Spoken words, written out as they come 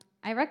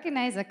I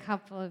recognize a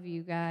couple of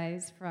you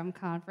guys from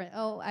conference.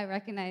 Oh, I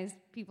recognize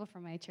people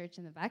from my church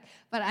in the back,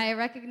 but I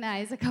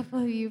recognize a couple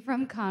of you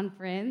from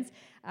conference.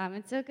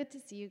 It's so good to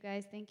see you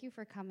guys. Thank you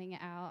for coming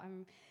out.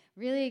 I'm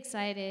really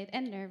excited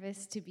and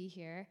nervous to be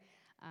here.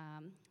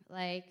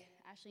 Like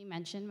Ashley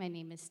mentioned, my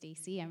name is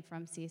Stacy. I'm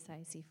from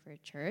CSI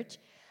Seaford Church.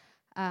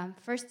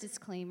 First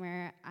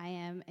disclaimer, I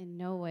am in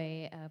no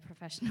way a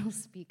professional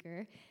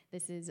speaker.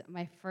 This is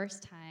my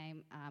first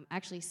time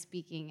actually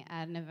speaking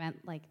at an event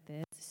like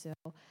this, so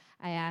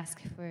I ask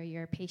for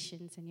your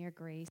patience and your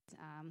grace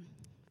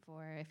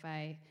for if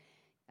I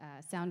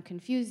sound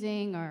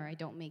confusing or I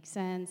don't make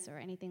sense or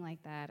anything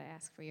like that. I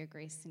ask for your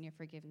grace and your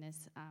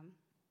forgiveness.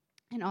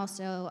 And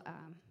also,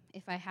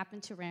 if I happen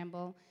to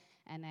ramble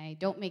and I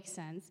don't make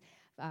sense,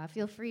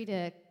 feel free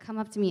to come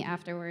up to me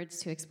afterwards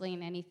to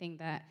explain anything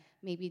that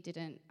maybe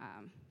didn't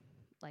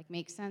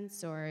make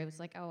sense, or it was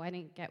like, oh, I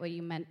didn't get what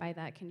you meant by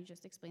that. Can you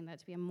just explain that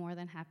to me? I'm more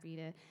than happy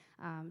to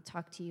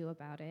talk to you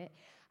about it.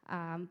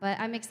 But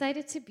I'm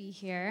excited to be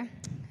here.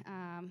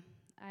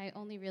 I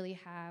only really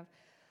have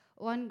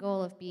one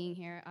goal of being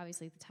here.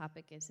 Obviously, the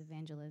topic is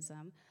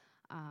evangelism.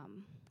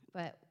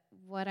 But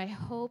what I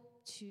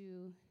hope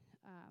to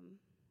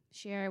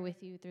share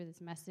with you through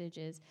this message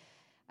is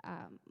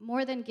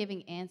more than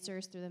giving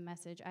answers through the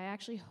message, I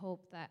actually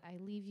hope that I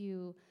leave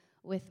you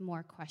with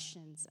more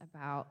questions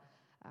about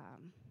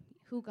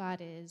who God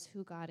is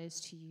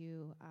to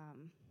you,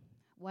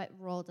 what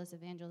role does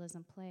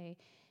evangelism play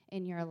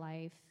in your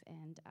life,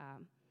 and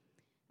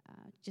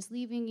just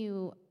leaving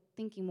you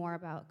thinking more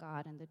about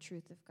God and the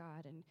truth of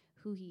God and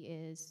who He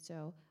is.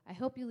 So I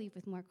hope you leave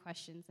with more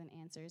questions than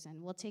answers,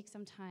 and we'll take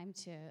some time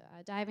to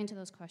dive into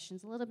those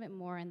questions a little bit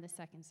more in the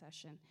second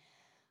session.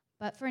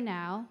 But for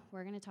now,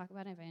 we're going to talk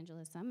about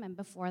evangelism. And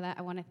before that,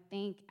 I want to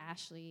thank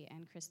Ashley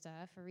and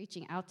Krista for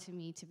reaching out to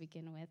me to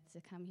begin with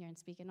to come here and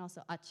speak, and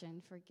also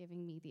Achin for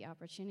giving me the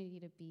opportunity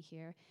to be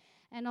here,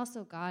 and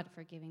also God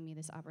for giving me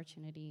this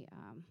opportunity.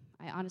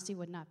 I honestly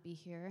would not be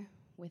here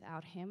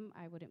without Him.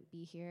 I wouldn't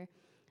be here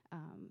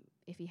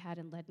if He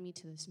hadn't led me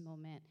to this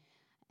moment.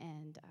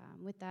 And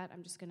with that,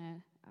 I'm just going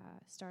to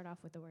start off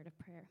with a word of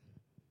prayer.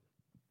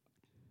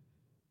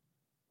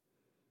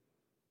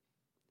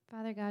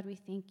 Father God, we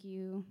thank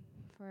you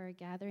for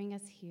gathering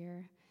us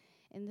here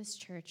in this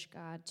church,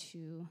 God,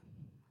 to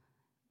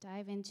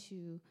dive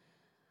into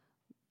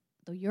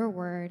your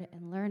word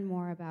and learn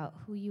more about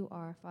who you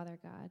are, Father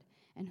God,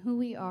 and who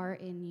we are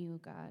in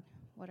you, God,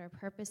 what our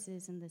purpose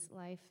is in this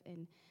life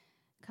and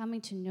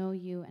coming to know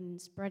you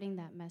and spreading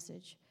that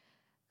message.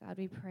 God,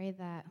 we pray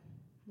that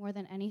more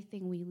than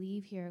anything we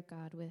leave here,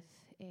 God, with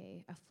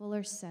a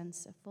fuller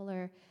sense, a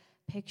fuller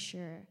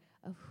picture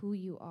of who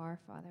you are,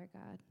 Father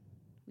God.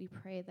 We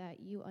pray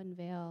that you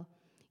unveil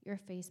your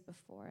face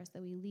before us,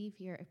 that we leave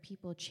here a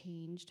people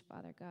changed,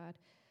 Father God,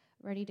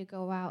 ready to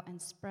go out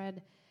and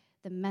spread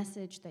the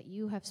message that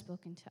you have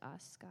spoken to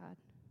us, God.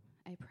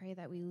 I pray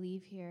that we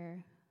leave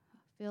here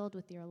filled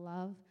with your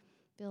love,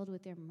 filled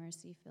with your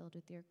mercy, filled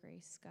with your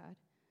grace, God.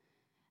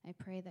 I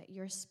pray that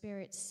your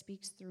Spirit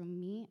speaks through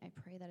me. I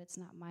pray that it's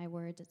not my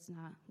words, it's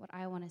not what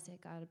I want to say,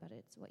 God, but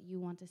it's what you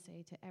want to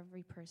say to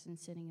every person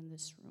sitting in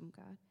this room,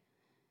 God.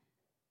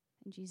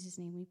 In Jesus'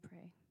 name we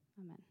pray.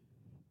 Amen.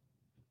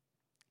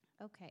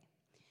 Okay,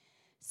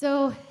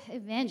 so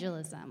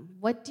evangelism.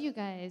 What do you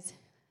guys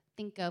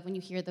think of when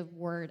you hear the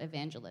word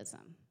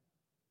evangelism?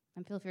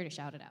 And feel free to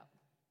shout it out.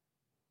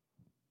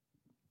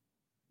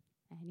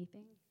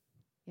 Anything?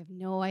 You have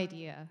no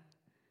idea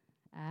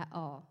at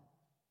all.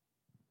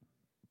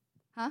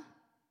 Huh?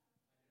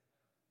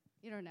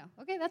 You don't know.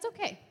 Okay, that's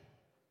okay.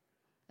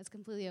 That's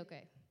completely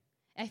okay.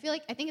 I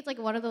think it's like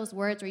one of those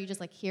words where you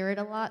just like hear it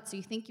a lot, so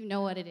you think you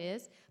know what it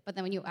is, but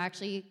then when you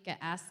actually get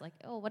asked like,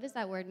 oh, what does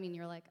that word mean?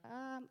 You're like,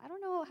 I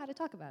don't know how to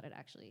talk about it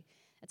actually.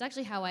 It's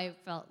actually how I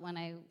felt when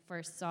I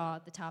first saw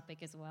the topic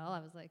as well. I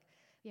was like,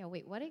 yeah,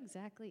 wait, what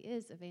exactly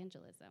is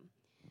evangelism?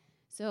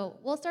 So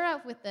we'll start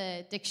off with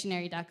the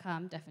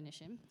dictionary.com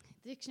definition.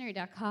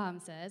 Dictionary.com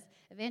says,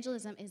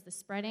 evangelism is the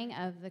spreading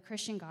of the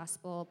Christian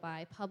gospel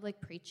by public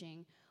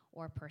preaching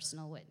or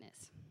personal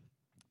witness.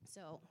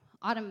 So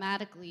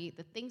automatically,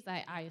 the things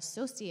that I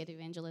associate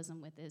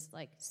evangelism with is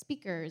like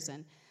speakers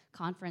and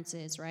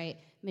conferences, right?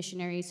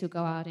 Missionaries who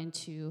go out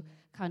into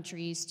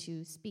countries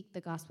to speak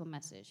the gospel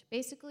message.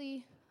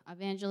 Basically,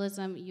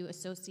 evangelism, you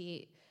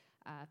associate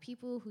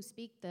people who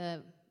speak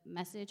the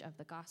message of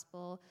the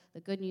gospel, the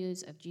good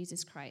news of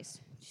Jesus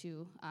Christ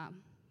to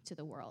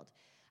the world.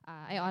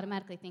 I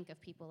automatically think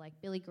of people like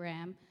Billy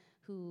Graham,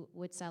 who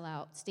would sell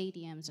out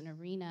stadiums and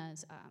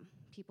arenas,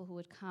 people who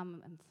would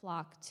come and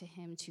flock to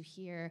him to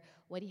hear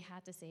what he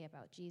had to say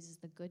about Jesus,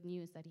 the good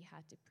news that he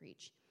had to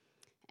preach.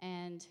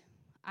 And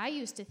I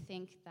used to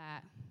think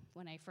that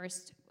when I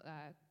first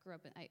grew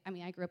up,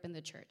 I grew up in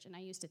the church, and I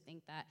used to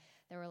think that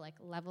there were like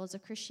levels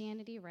of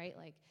Christianity, right?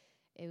 Like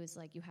it was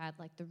like you had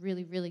like the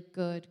really, really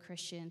good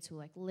Christians who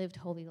like lived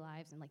holy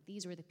lives, and like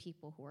these were the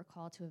people who were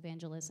called to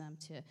evangelism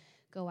to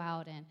go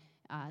out and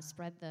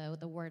spread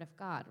the word of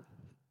God.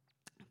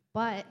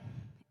 But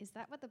is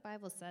that what the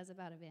Bible says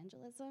about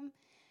evangelism?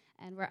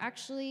 And we're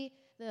actually,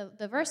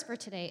 the verse for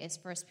today is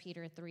 1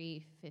 Peter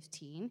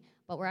 3:15,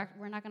 but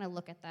we're not going to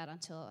look at that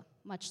until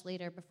much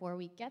later. Before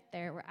we get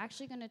there, we're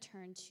actually going to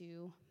turn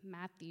to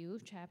Matthew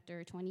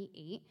chapter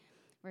 28,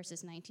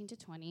 verses 19 to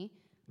 20.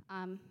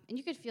 And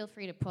you could feel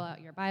free to pull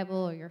out your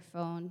Bible or your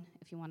phone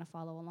if you want to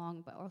follow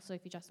along, but also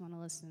if you just want to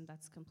listen,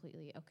 that's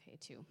completely okay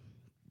too.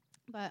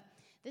 But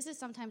this is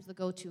sometimes the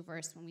go-to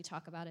verse when we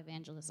talk about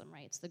evangelism,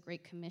 right? It's the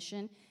Great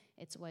Commission.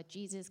 It's what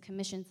Jesus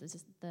commissions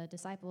the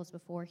disciples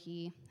before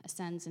he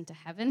ascends into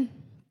heaven.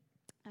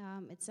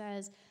 It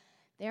says,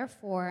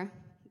 "Therefore,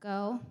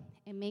 go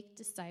and make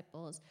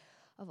disciples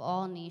of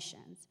all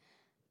nations,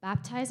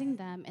 baptizing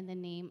them in the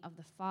name of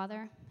the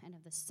Father and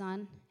of the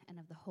Son and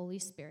of the Holy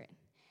Spirit,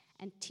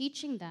 and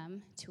teaching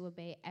them to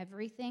obey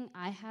everything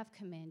I have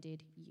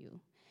commanded you.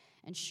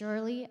 And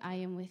surely I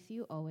am with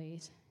you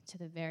always to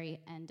the very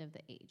end of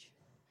the age."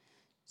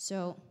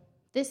 So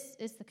this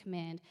is the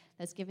command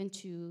that's given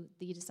to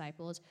the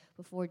disciples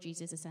before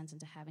Jesus ascends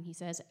into heaven. He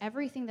says,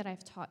 everything that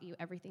I've taught you,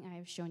 everything I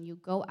have shown you,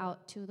 go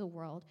out to the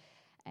world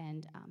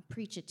and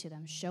preach it to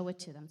them, show it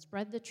to them,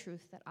 spread the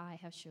truth that I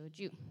have showed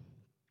you.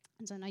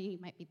 And so now you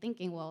might be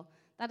thinking, well,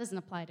 that doesn't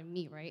apply to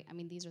me, right? I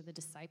mean, these are the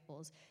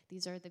disciples.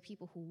 These are the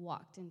people who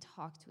walked and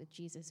talked with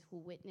Jesus, who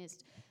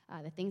witnessed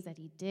the things that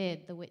he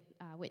did,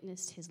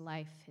 witnessed his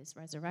life, his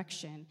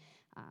resurrection.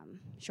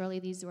 Surely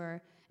these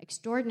were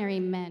extraordinary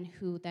men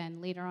who then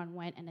later on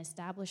went and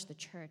established the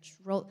church,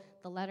 wrote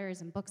the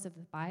letters and books of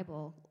the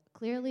Bible.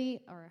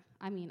 Clearly,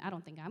 I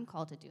don't think I'm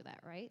called to do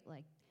that, right?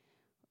 Like,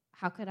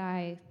 how could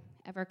I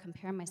ever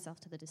compare myself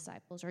to the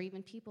disciples, or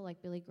even people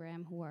like Billy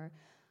Graham who are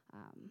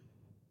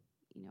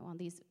on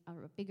these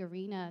big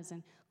arenas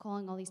and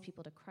calling all these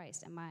people to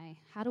Christ?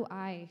 How do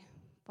I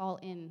fall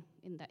in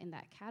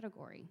that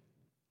category?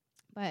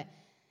 But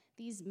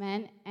these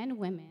men and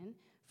women,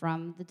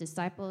 from the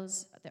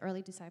disciples, the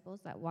early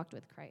disciples that walked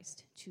with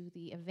Christ, to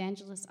the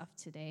evangelists of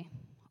today,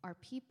 are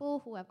people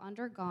who have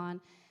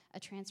undergone a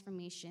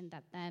transformation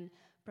that then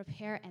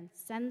prepare and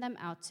send them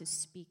out to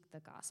speak the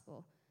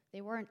gospel.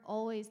 They weren't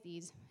always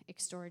these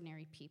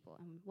extraordinary people.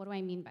 And what do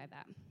I mean by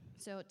that?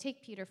 So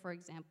take Peter, for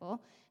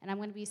example, and I'm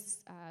going to be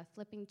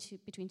flipping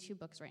between two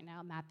books right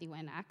now, Matthew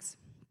and Acts.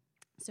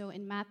 So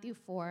in Matthew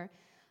 4,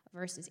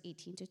 verses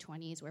 18 to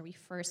 20 is where we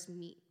first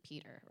meet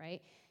Peter,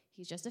 right?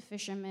 He's just a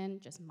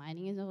fisherman, just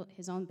minding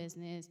his own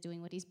business,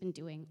 doing what he's been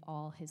doing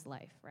all his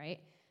life, right?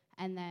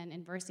 And then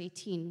in verse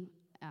 18,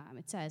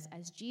 it says,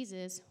 "As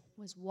Jesus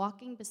was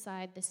walking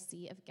beside the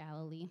Sea of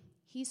Galilee,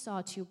 he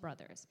saw two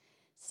brothers,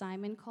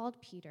 Simon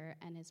called Peter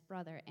and his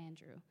brother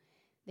Andrew.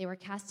 They were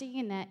casting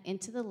a net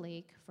into the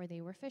lake, for they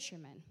were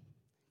fishermen.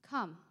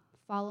 'Come,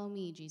 follow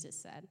me,' Jesus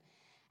said,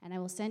 'and I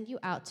will send you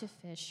out to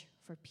fish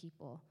for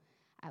people.'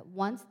 At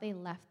once they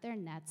left their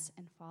nets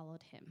and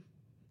followed him."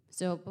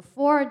 So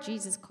before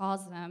Jesus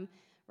calls them,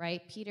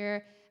 right,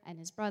 Peter and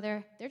his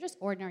brother, they're just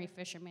ordinary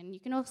fishermen. You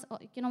can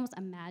almost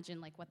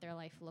imagine like what their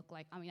life looked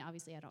like. I mean,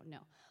 obviously I don't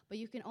know, but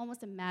you can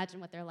almost imagine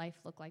what their life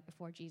looked like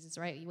before Jesus,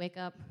 right? You wake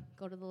up,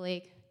 go to the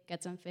lake,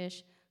 get some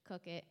fish,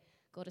 cook it,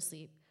 go to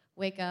sleep.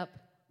 Wake up,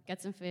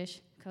 get some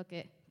fish, cook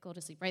it, go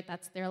to sleep, right?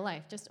 That's their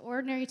life. Just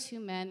ordinary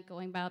two men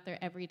going about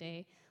their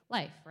everyday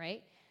life,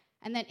 right?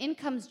 And then in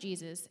comes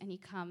Jesus, and he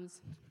comes,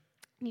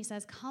 and he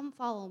says, "Come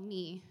follow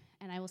me,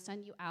 and I will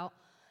send you out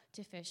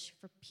to fish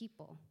for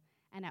people."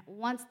 And at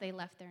once they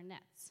left their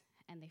nets,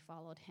 and they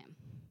followed him.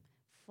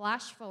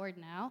 Flash forward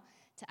now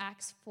to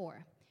Acts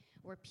 4,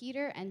 where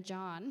Peter and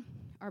John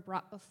are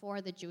brought before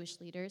the Jewish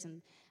leaders.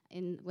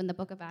 And when the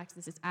book of Acts,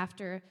 this is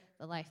after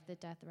the life, the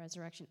death, the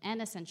resurrection,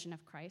 and ascension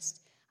of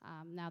Christ.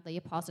 Now the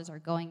apostles are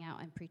going out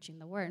and preaching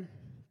the word,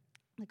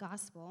 the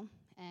gospel.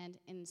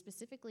 And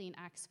specifically in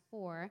Acts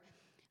 4,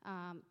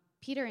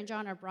 Peter and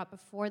John are brought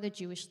before the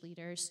Jewish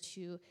leaders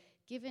to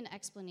give an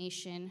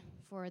explanation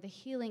for the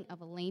healing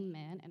of a lame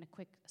man. And a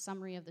quick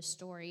summary of the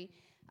story.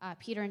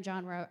 Peter and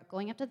John were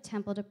going up to the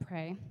temple to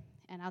pray,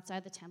 and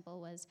outside the temple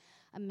was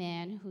a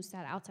man who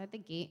sat outside the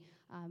gate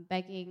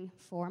begging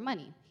for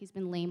money. He's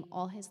been lame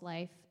all his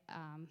life,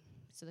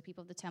 so the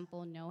people of the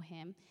temple know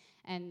him.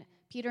 And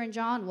Peter and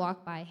John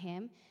walk by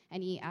him,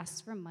 and he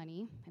asks for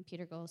money. And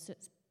Peter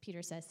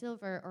says,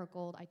 "Silver or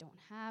gold I don't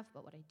have,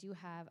 but what I do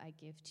have I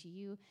give to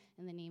you.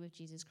 In the name of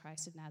Jesus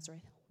Christ of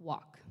Nazareth,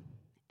 walk."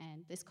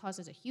 And this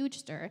causes a huge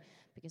stir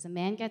because the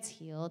man gets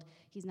healed.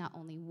 He's not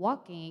only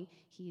walking,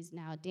 he's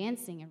now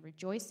dancing and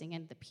rejoicing.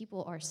 And the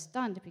people are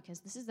stunned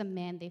because this is the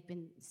man they've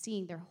been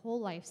seeing their whole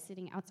life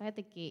sitting outside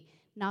the gate,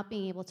 not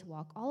being able to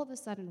walk, all of a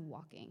sudden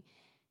walking.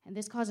 And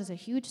this causes a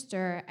huge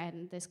stir,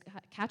 and this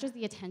catches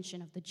the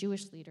attention of the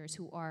Jewish leaders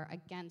who are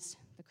against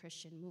the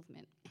Christian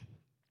movement.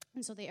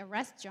 And so they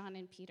arrest John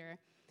and Peter,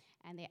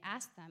 and they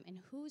ask them, "In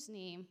whose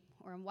name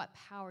or in what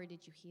power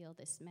did you heal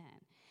this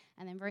man?"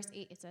 And in verse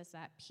 8, it says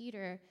that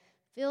Peter,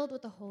 filled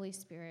with the Holy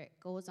Spirit,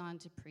 goes on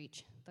to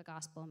preach the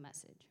gospel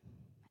message.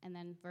 And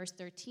then verse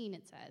 13,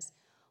 it says,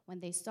 "When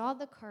they saw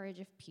the courage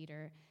of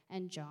Peter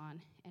and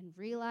John and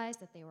realized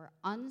that they were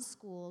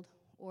unschooled,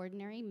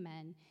 ordinary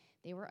men,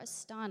 they were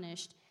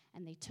astonished,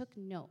 and they took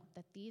note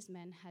that these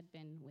men had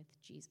been with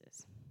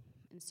Jesus."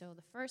 And so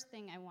the first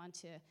thing I want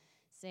to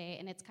say,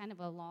 and it's kind of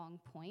a long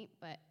point,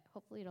 but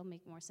hopefully it'll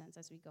make more sense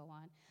as we go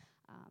on.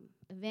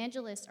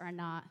 Evangelists are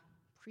not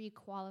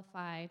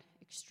pre-qualified,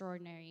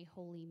 extraordinary,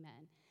 holy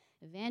men.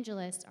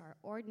 Evangelists are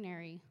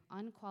ordinary,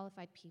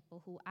 unqualified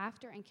people who,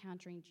 after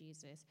encountering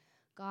Jesus,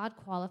 God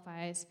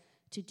qualifies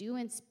to do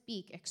and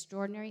speak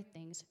extraordinary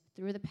things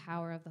through the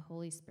power of the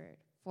Holy Spirit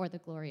for the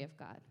glory of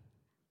God.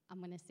 I'm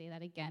going to say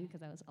that again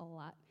because that was a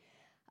lot.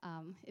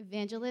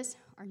 Evangelists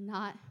are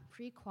not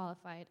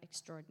pre-qualified,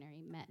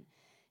 extraordinary men.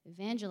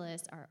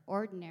 Evangelists are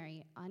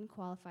ordinary,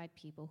 unqualified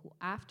people who,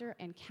 after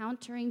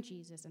encountering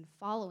Jesus and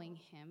following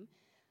him,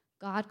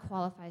 God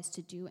qualifies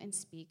to do and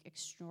speak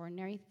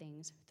extraordinary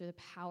things through the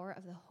power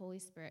of the Holy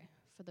Spirit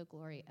for the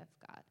glory of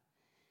God.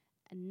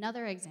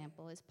 Another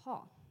example is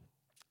Paul.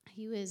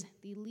 He was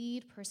the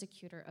lead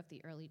persecutor of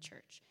the early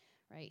church,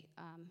 right?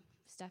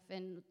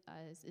 Stephen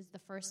is the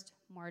first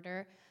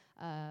martyr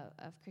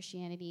of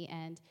Christianity,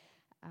 and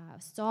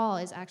Saul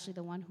is actually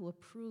the one who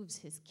approves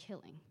his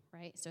killing,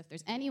 right? So if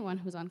there's anyone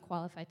who's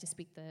unqualified to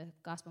speak the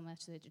gospel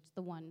message, it's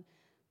the one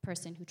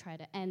person who tried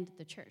to end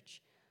the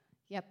church.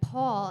 Yet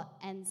Paul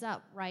ends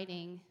up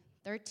writing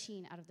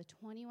 13 out of the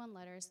 21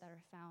 letters that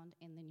are found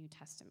in the New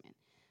Testament,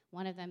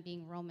 one of them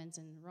being Romans,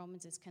 and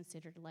Romans is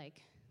considered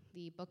like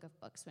the book of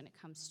books when it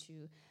comes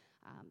to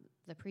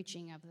the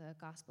preaching of the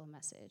gospel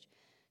message.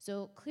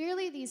 So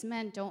clearly these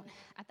men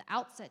at the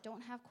outset,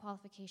 don't have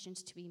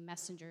qualifications to be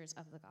messengers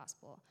of the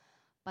gospel.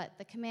 But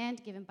the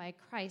command given by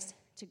Christ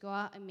to go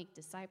out and make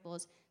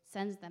disciples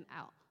sends them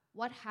out.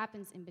 What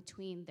happens in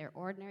between their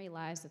ordinary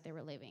lives that they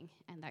were living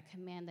and that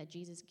command that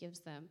Jesus gives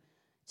them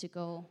to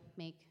go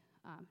make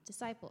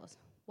disciples?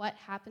 What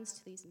happens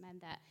to these men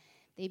that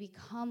they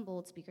become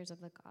bold speakers of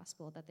the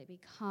gospel, that they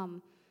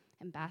become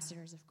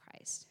ambassadors of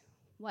Christ?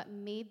 What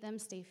made them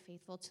stay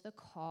faithful to the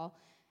call?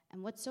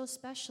 And what's so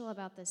special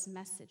about this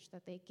message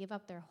that they give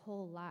up their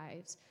whole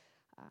lives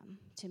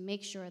to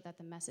make sure that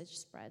the message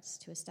spreads,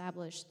 to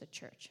establish the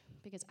church?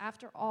 Because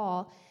after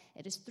all,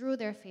 it is through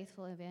their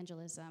faithful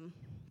evangelism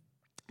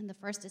and the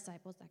first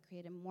disciples that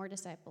created more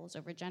disciples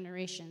over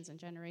generations and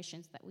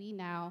generations that we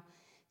now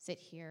sit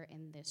here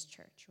in this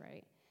church,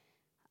 right?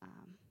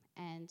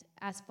 And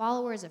as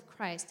followers of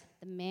Christ,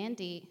 the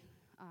mandate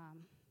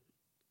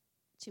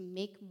to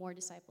make more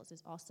disciples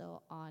is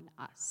also on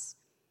us.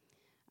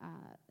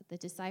 The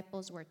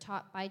disciples were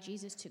taught by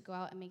Jesus to go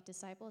out and make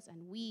disciples,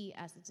 and we,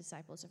 as the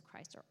disciples of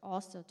Christ, are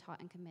also taught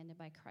and commanded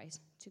by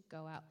Christ to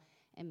go out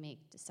and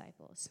make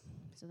disciples.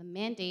 So the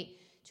mandate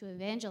to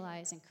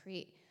evangelize and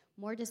create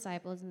more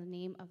disciples in the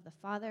name of the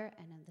Father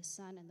and of the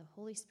Son and the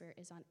Holy Spirit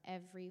is on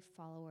every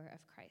follower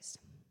of Christ.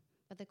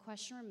 But the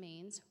question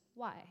remains,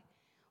 why?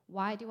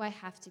 Why do I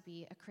have to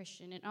be a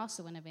Christian and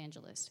also an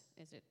evangelist?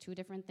 Is it two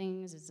different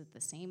things? Is it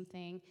the same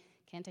thing?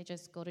 Can't I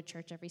just go to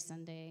church every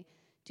Sunday,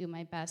 do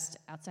my best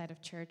outside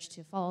of church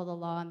to follow the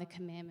law and the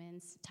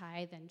commandments,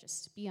 tithe, and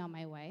just be on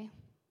my way?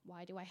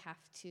 Why do I have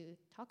to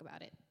talk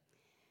about it?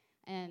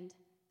 And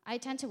I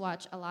tend to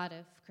watch a lot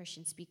of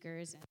Christian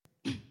speakers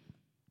and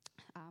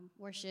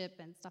worship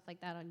and stuff like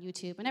that on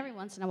YouTube, and every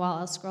once in a while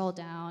I'll scroll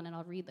down and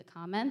I'll read the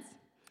comments.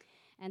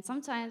 And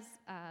sometimes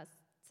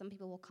some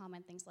people will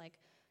comment things like,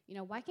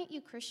 why can't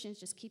you Christians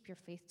just keep your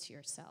faith to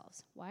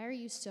yourselves? Why are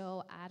you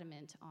so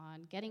adamant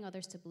on getting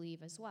others to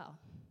believe as well?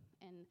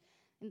 And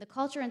in the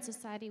culture and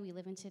society we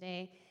live in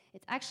today,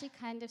 it's actually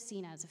kind of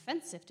seen as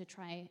offensive to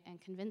try and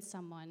convince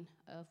someone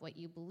of what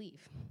you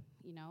believe.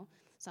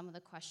 Some of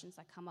the questions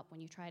that come up when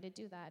you try to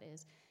do that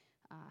is,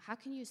 how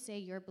can you say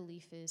your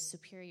belief is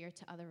superior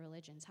to other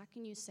religions? How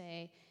can you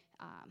say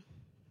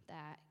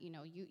that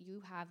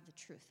you have the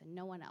truth and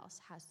no one else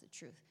has the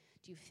truth?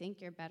 Do you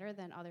think you're better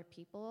than other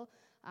people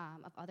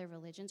of other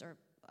religions or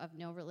of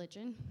no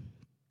religion?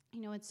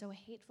 It's so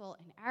hateful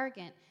and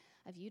arrogant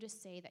of you to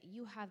say that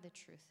you have the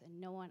truth and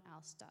no one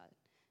else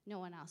does. No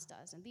one else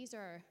does. And these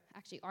are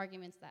actually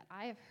arguments that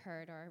I have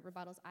heard or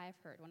rebuttals I have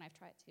heard when I've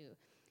tried to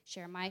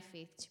share my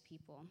faith to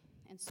people.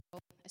 And so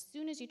as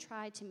soon as you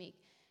try to make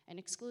an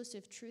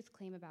exclusive truth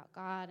claim about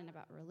God and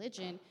about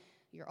religion,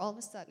 you're all of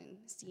a sudden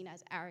seen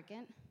as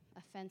arrogant,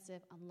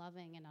 offensive,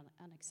 unloving, and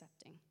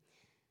unaccepting.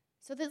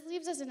 So this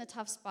leaves us in a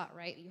tough spot,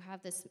 right? You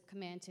have this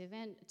command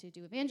to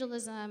do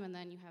evangelism, and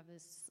then you have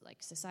this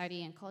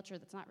society and culture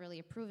that's not really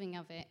approving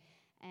of it.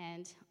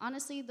 And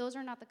honestly, those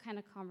are not the kind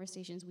of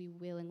conversations we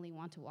willingly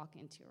want to walk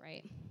into,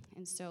 right?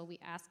 And so we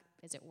ask,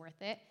 is it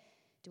worth it?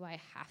 Do I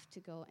have to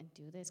go and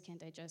do this?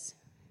 Can't I just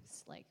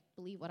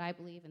believe what I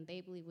believe and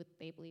they believe what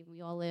they believe?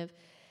 We all live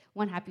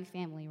one happy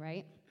family,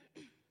 right?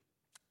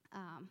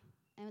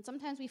 And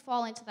sometimes we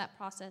fall into that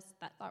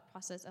thought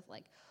process of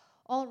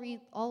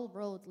all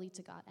roads lead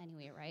to God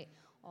anyway, right?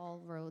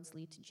 All roads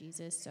lead to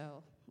Jesus,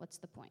 so what's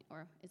the point?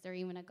 Or is there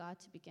even a God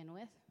to begin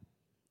with?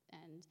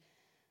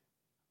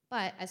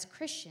 But as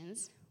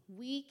Christians,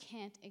 We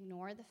can't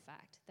ignore the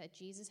fact that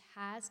Jesus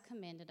has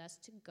commanded us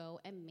to go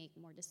and make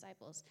more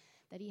disciples,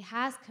 that he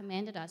has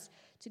commanded us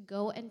to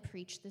go and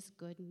preach this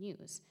good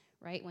news,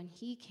 right? When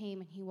he came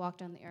and he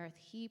walked on the earth,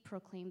 he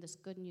proclaimed this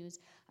good news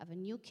of a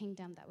new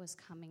kingdom that was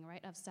coming,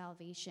 right, of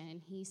salvation.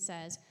 And he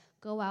says,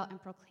 go out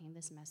and proclaim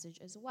this message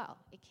as well.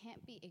 It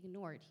can't be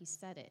ignored. He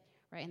said it,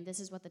 right? And this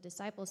is what the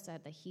disciples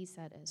said that he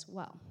said as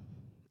well.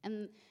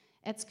 And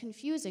it's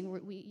confusing.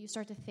 You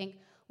start to think,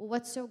 well,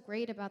 what's so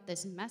great about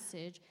this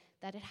message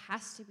that it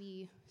has to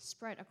be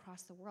spread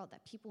across the world,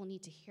 that people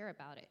need to hear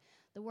about it?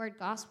 The word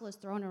gospel is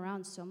thrown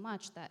around so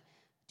much that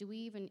do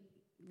we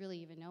really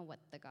even know what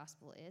the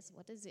gospel is?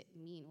 What does it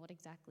mean? What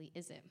exactly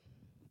is it?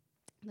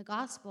 The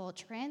gospel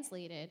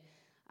translated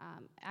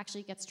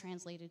actually gets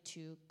translated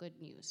to good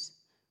news,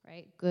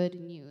 right? Good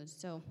news.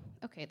 So,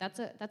 okay, that's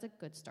a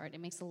good start. It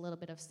makes a little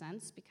bit of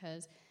sense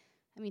because,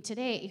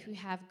 today, if you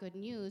have good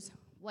news,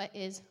 what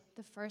is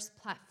the first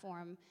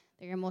platform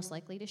that you're most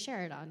likely to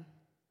share it on?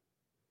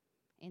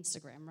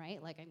 Instagram, right?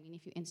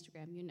 If you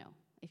Instagram, you know.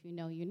 If you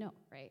know,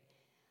 right?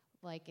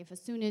 If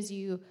as soon as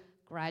you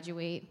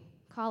graduate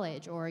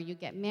college or you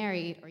get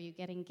married or you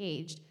get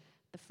engaged,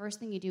 the first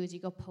thing you do is you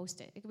go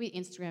post it. It could be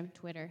Instagram,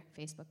 Twitter,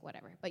 Facebook,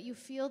 whatever. But you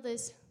feel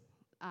this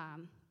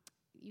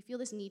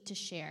need to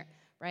share,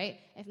 right?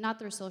 If not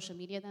through social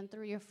media, then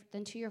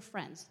to your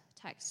friends,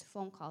 text,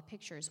 phone call,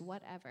 pictures,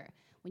 whatever.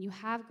 When you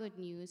have good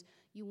news,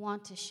 you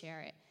want to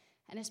share it.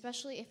 And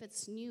especially if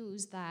it's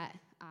news that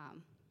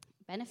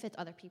benefits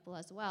other people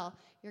as well,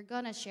 you're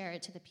going to share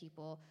it to the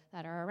people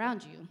that are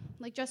around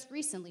you. Just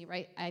recently,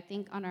 right, I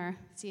think on our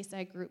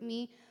CSI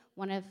GroupMe,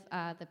 one of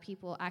the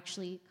people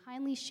actually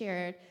kindly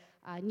shared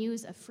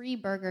news of free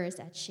burgers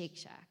at Shake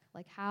Shack.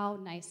 How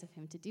nice of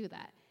him to do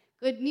that.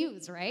 Good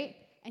news, right?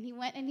 And he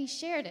went and he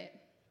shared it.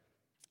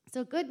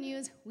 So good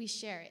news, we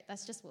share it.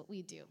 That's just what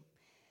we do.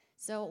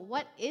 So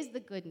what is the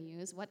good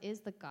news? What is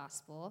the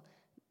gospel?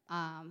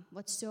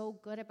 What's so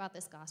good about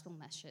this gospel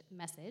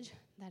message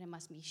that it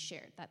must be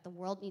shared, that the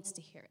world needs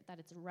to hear it, that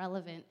it's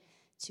relevant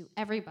to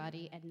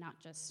everybody and not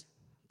just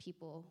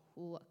people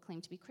who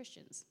claim to be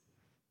Christians?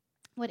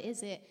 What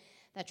is it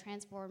that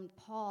transformed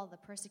Paul, the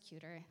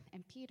persecutor,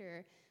 and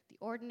Peter, the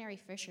ordinary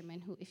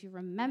fisherman, who, if you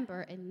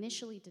remember,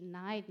 initially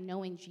denied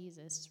knowing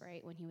Jesus,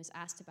 right, when he was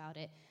asked about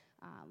it,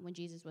 when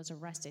Jesus was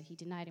arrested? He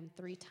denied him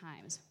 3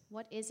 times.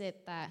 What is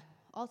it that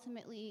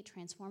ultimately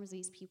transforms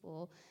these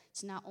people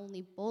to not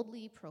only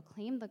boldly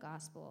proclaim the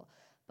gospel,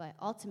 but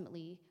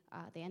ultimately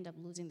they end up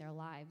losing their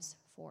lives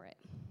for it?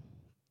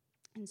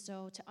 And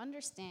so to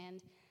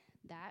understand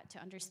that, to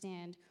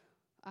understand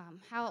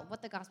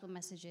what the gospel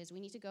message is, we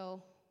need to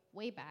go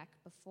way back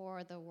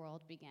before the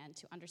world began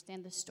to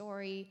understand the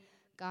story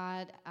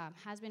God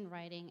has been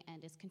writing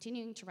and is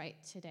continuing to write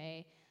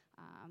today,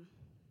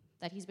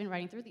 that he's been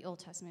writing through the Old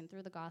Testament,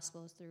 through the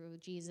Gospels, through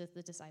Jesus,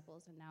 the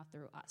disciples, and now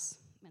through us.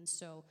 And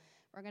so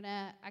we're going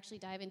to actually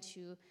dive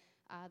into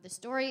the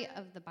story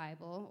of the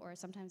Bible, or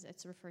sometimes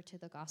it's referred to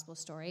the gospel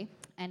story,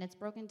 and it's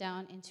broken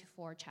down into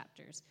 4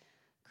 chapters: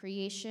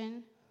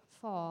 creation,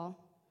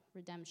 fall,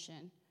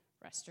 redemption,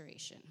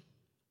 restoration.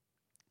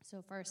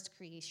 So first,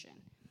 creation.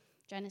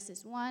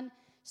 Genesis 1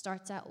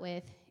 starts out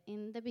with,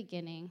 in the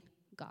beginning,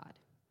 God,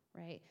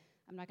 right?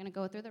 I'm not going to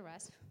go through the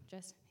rest,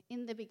 just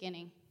in the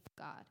beginning,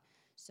 God.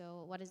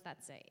 So what does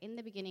that say? In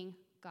the beginning,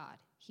 God.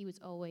 He was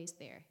always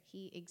there.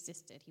 He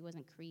existed. He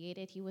wasn't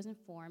created. He wasn't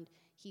formed.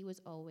 He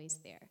was always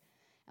there.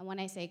 And when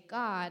I say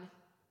God,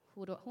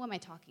 who am I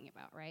talking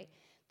about, right?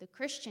 The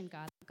Christian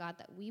God, the God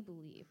that we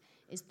believe,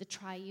 is the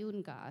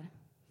triune God: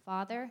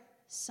 Father,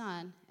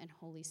 Son, and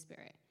Holy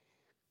Spirit.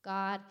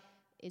 God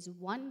is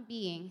one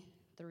being,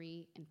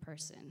 3 in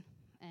person.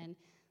 And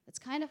it's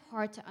kind of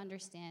hard to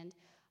understand,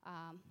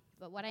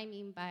 but what I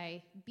mean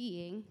by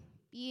being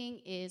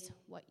is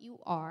what you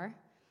are,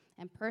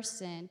 and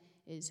person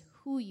is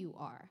who you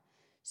are.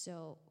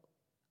 So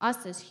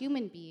us as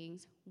human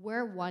beings,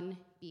 we're one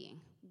being.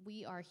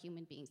 We are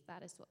human beings.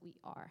 That is what we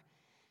are.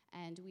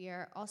 And we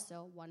are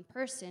also one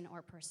person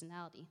or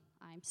personality.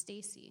 I'm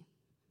Stacy.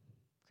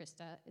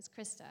 Krista is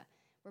Krista.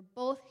 We're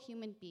both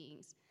human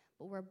beings,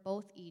 but we're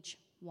both each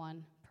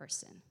one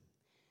person.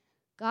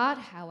 God,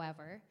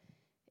 however,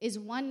 is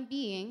one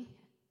being,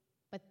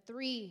 but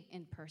 3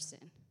 in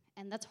person.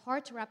 And that's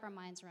hard to wrap our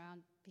minds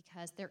around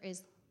because there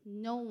is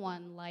no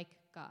one like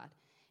God.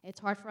 It's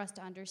hard for us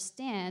to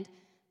understand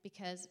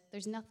because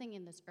there's nothing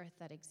in this earth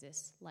that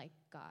exists like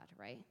God,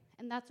 right?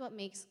 And that's what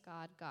makes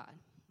God God.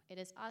 It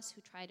is us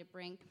who try to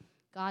bring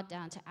God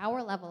down to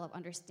our level of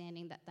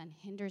understanding that then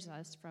hinders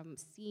us from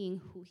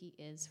seeing who he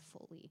is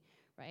fully,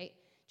 right?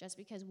 Just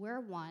because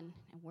we're one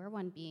and we're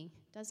one being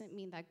doesn't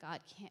mean that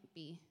God can't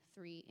be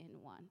 3 in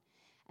 1.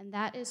 And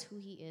that is who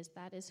he is.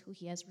 That is who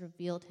he has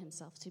revealed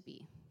himself to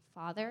be: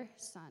 Father,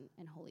 Son,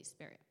 and Holy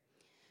Spirit.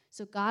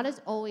 So God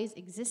has always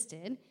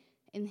existed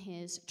in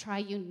his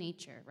triune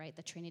nature, right?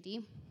 The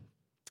Trinity.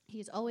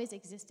 He's always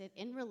existed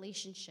in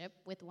relationship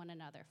with one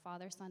another.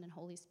 Father, Son, and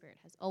Holy Spirit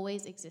has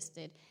always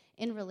existed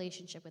in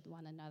relationship with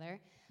one another,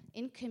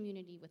 in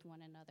community with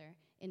one another,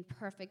 in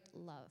perfect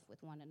love with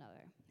one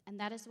another. And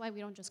that is why we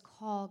don't just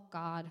call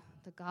God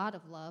the God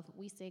of love.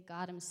 We say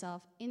God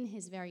himself, in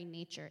his very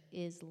nature,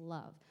 is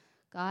love.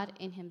 God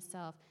in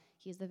himself,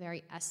 he is the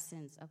very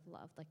essence of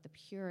love, like the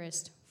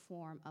purest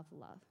form of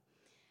love.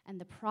 And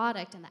the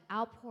product and the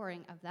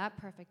outpouring of that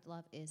perfect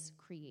love is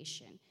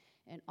creation.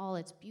 In all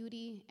its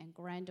beauty and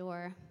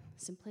grandeur,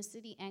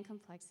 simplicity and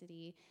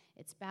complexity,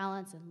 its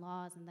balance and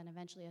laws, and then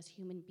eventually as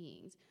human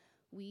beings,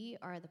 we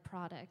are the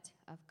product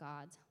of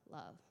God's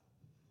love.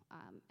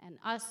 And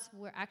us,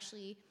 we're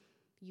actually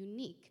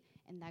unique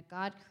in that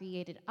God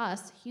created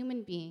us,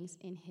 human beings,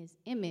 in his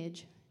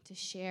image to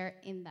share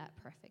in that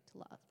perfect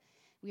love.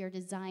 We are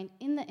designed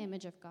in the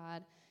image of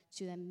God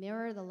to then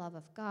mirror the love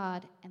of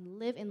God and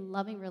live in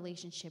loving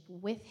relationship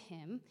with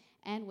him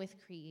and with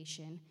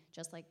creation,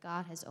 just like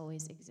God has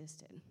always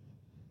existed.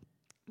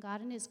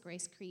 God in his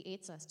grace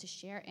creates us to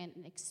share in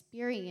and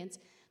experience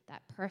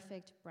that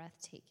perfect,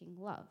 breathtaking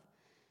love.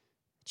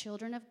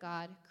 Children of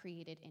God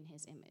created in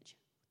his image.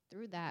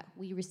 Through that,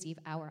 we receive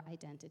our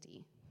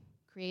identity.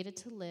 Created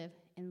to live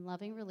in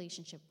loving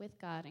relationship with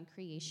God and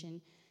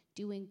creation,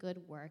 doing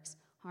good works,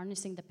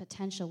 harnessing the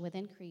potential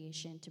within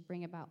creation to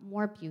bring about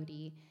more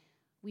beauty,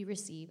 we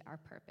receive our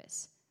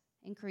purpose.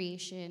 In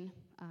creation,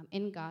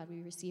 in God,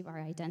 we receive our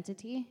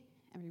identity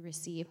and we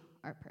receive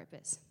our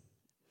purpose.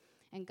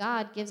 And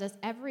God gives us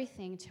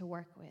everything to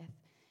work with,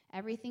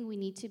 everything we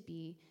need to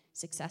be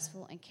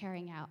successful in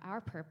carrying out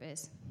our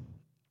purpose.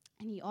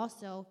 And he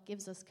also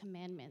gives us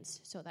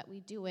commandments so that we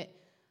do it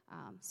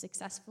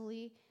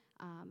successfully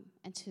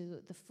and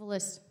to the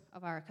fullest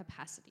of our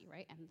capacity,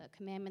 right? And the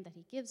commandment that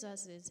he gives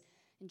us is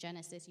in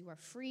Genesis, you are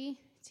free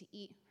to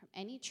eat from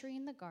any tree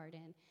in the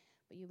garden,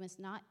 but you must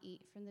not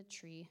eat from the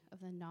tree of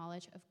the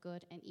knowledge of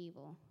good and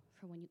evil.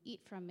 For when you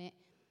eat from it,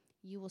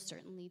 you will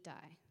certainly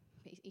die.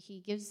 He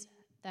gives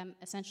them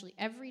essentially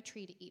every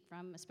tree to eat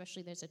from,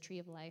 especially there's a tree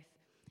of life,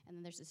 and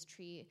then there's this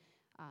tree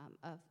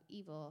of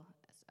evil,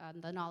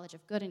 the knowledge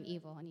of good and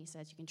evil, and he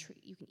says you can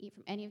eat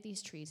from any of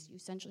these trees. You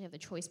essentially have the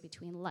choice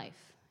between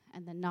life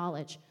and the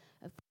knowledge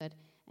of good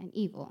and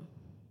evil.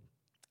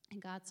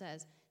 And God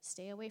says,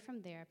 stay away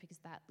from there because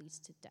that leads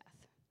to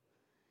death.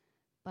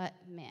 But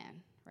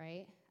man,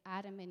 right?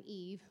 Adam and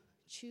Eve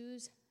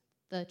choose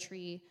the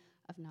tree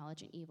of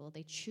knowledge and evil.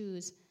 They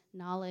choose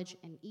knowledge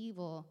and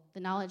evil, the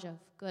knowledge of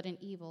good and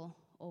evil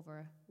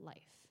over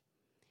life.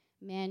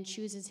 Man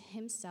chooses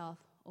himself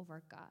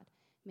over God.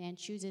 Man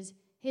chooses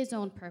his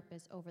own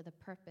purpose over the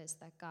purpose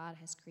that God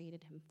has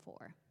created him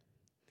for.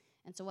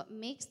 And so what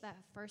makes that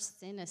first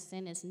sin a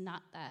sin is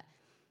not that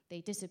they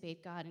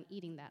disobeyed God in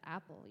eating that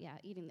apple. Yeah,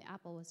 eating the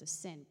apple was a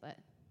sin, but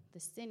the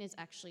sin is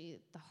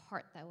actually the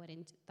heart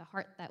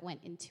that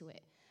went into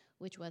it,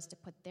 which was to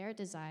put their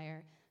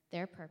desire,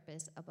 their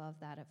purpose above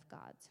that of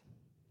God's.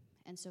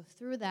 And so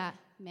through that,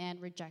 man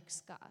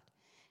rejects God.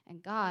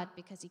 And God,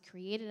 because he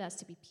created us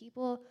to be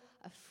people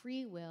of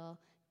free will,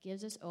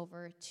 gives us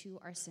over to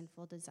our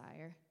sinful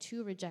desire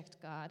to reject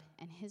God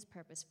and his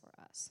purpose for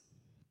us.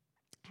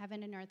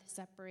 Heaven and earth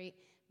separate,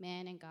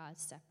 man and God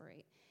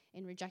separate.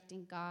 In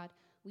rejecting God,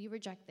 we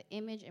reject the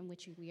image in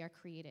which we are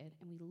created,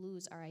 and we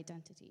lose our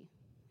identity.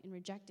 In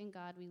rejecting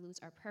God, we lose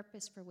our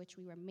purpose for which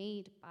we were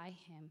made by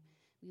him.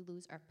 We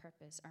lose our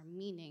purpose, our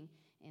meaning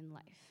in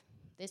life.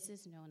 This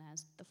is known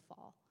as the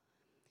fall.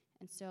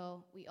 And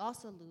so we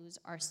also lose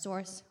our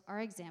source,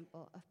 our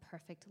example of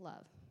perfect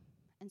love.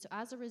 And so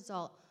as a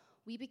result,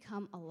 we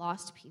become a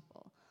lost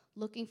people,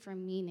 looking for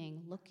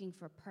meaning, looking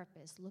for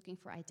purpose, looking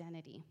for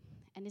identity.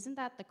 And isn't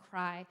that the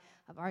cry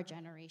of our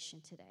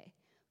generation today?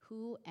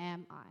 Who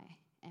am I?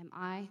 Am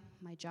I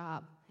my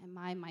job? Am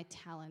I my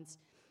talents?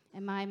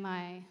 Am I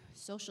my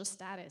social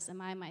status?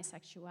 Am I my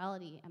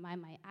sexuality? Am I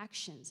my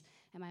actions?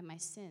 Am I my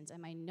sins?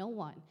 Am I no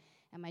one?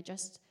 Am I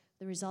just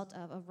the result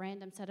of a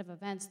random set of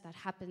events that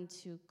happened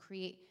to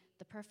create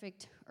the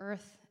perfect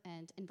earth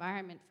and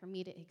environment for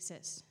me to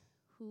exist?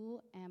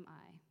 Who am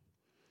I?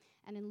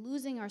 And in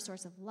losing our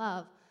source of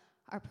love,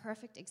 our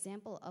perfect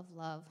example of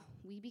love,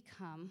 we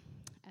become,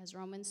 as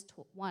Romans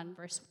 1,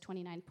 verse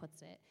 29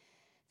 puts it,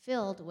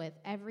 filled with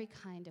every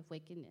kind of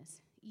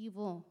wickedness,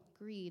 evil,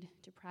 greed,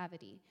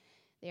 depravity.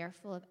 They are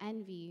full of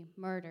envy,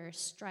 murder,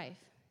 strife,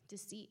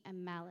 deceit,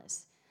 and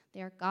malice.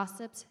 They are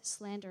gossips,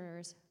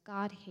 slanderers,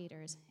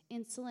 God-haters,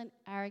 insolent,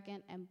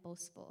 arrogant, and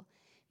boastful.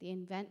 They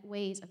invent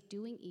ways of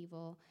doing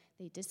evil.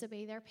 They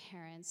disobey their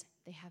parents.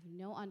 They have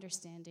no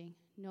understanding,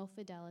 no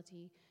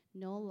fidelity,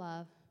 no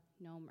love,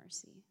 no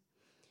mercy.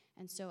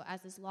 And so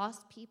as this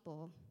lost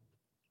people,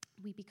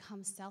 we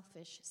become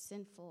selfish,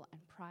 sinful,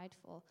 and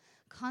prideful,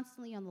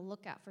 constantly on the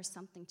lookout for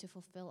something to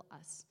fulfill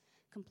us,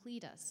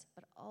 complete us,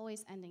 but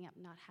always ending up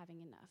not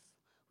having enough.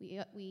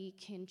 We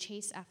can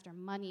chase after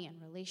money and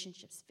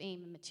relationships,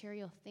 fame, and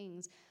material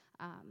things,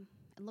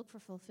 and look for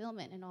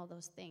fulfillment in all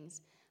those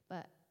things.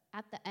 But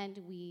at the end,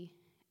 we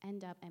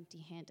end up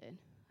empty-handed.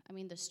 I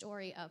mean, the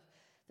story of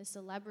the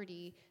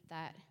celebrity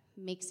that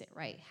makes it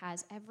right,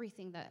 has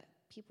everything that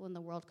people in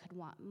the world could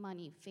want: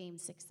 money, fame,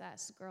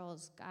 success,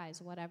 girls,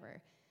 guys,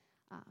 whatever.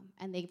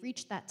 And they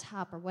reach that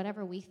top, or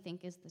whatever we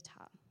think is the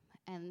top.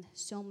 And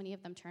so many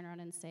of them turn around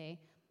and say,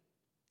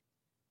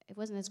 it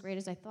wasn't as great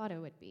as I thought it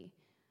would be.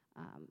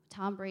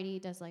 Tom Brady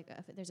does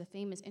there's a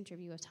famous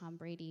interview of Tom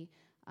Brady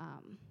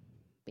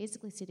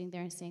basically sitting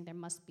there and saying there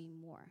must be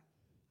more.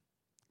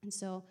 And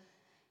so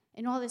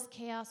in all this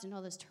chaos and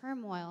all this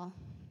turmoil,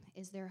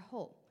 is there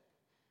hope,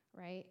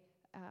 right?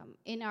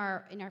 In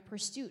our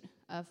pursuit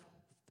of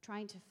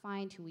trying to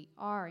find who we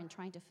are and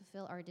trying to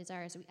fulfill our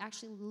desires, we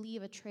actually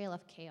leave a trail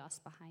of chaos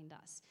behind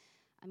us.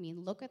 I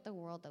mean, look at the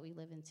world that we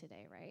live in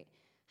today, right?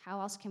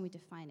 How else can we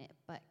define it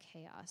but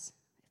chaos?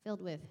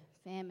 Filled with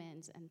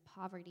famines and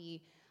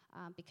poverty.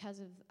 Because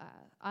of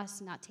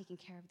us not taking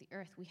care of the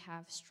earth, we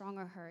have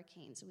stronger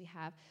hurricanes. We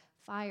have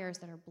fires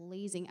that are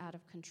blazing out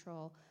of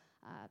control.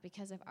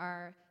 Because of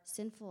our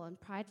sinful and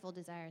prideful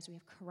desires, we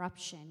have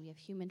corruption, we have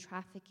human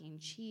trafficking,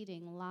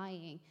 cheating,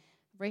 lying,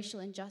 racial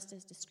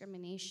injustice,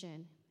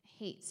 discrimination,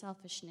 hate,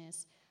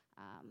 selfishness.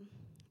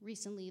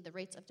 Recently, the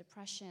rates of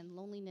depression,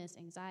 loneliness,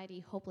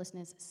 anxiety,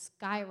 hopelessness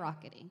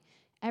skyrocketing.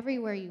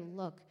 Everywhere you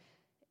look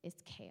is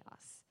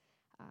chaos.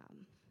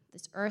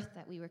 This earth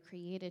that we were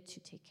created to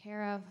take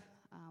care of,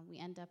 we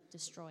end up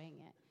destroying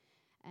it.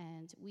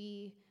 And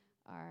we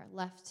are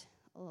left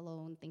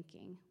alone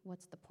thinking,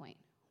 what's the point?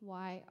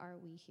 Why are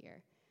we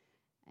here?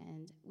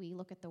 And we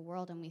look at the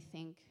world and we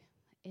think,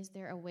 is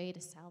there a way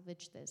to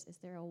salvage this? Is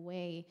there a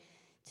way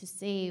to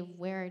save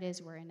where it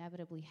is we're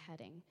inevitably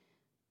heading?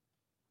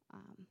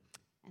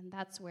 And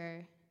that's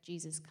where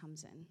Jesus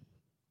comes in.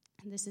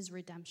 And this is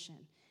redemption.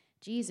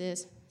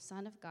 Jesus,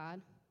 Son of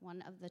God,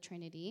 one of the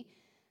Trinity,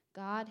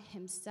 God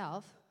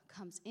himself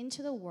comes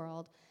into the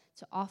world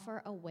to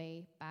offer a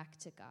way back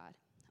to God,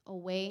 a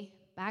way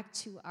back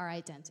to our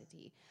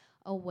identity,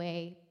 a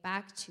way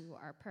back to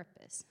our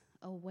purpose,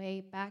 a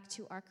way back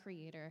to our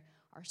Creator,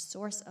 our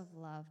source of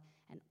love,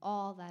 and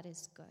all that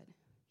is good.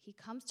 He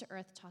comes to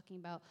earth talking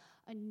about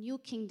a new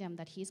kingdom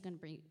that he's going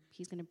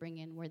to bring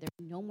in, where there's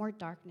no more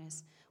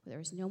darkness, where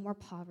there's no more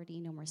poverty,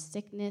 no more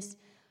sickness,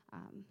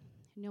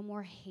 no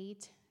more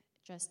hate,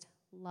 just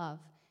love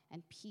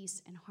and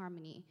peace and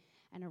harmony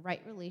and a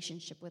right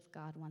relationship with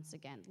God once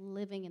again,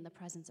 living in the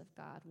presence of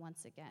God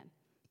once again.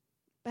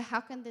 But how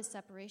can this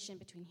separation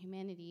between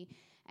humanity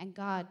and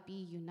God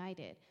be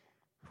united?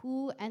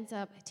 Who ends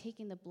up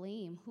taking the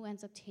blame? Who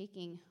ends up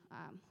paying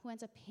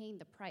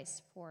the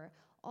price for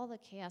all the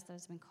chaos that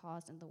has been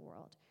caused in the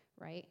world,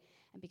 right?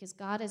 And because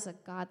God is a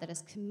God that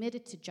is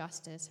committed to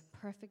justice,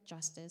 perfect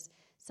justice,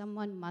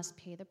 someone must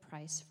pay the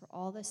price for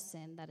all the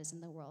sin that is in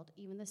the world,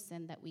 even the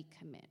sin that we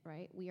commit,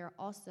 right? We are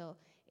also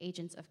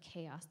agents of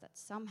chaos that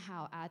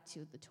somehow add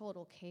to the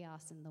total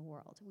chaos in the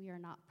world. We are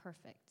not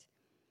perfect.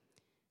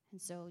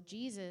 And so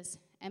Jesus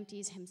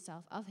empties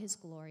himself of his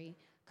glory,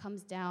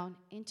 comes down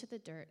into the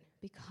dirt,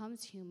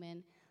 becomes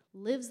human,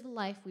 lives the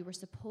life we were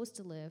supposed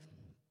to live,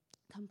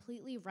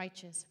 completely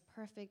righteous,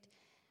 perfect,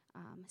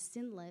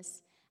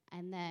 sinless,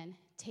 and then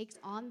takes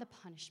on the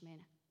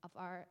punishment of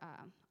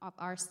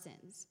our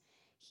sins.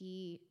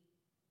 He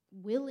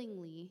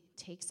willingly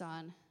takes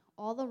on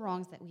all the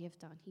wrongs that we have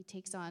done. He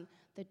takes on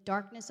the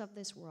darkness of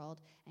this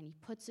world, and he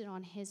puts it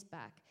on his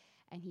back,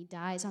 and he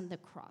dies on the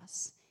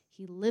cross.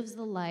 He lives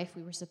the life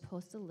we were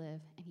supposed to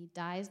live, and he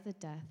dies the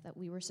death that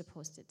we were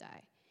supposed to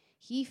die.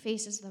 He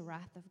faces the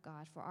wrath of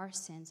God for our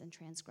sins and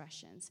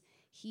transgressions.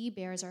 He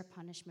bears our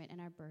punishment and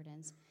our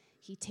burdens.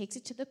 He takes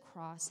it to the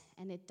cross,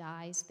 and it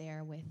dies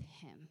there with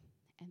him.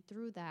 And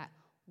through that,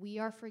 we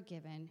are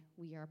forgiven,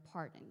 we are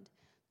pardoned.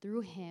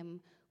 Through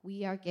him,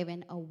 we are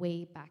given a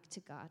way back to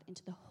God,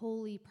 into the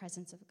holy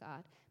presence of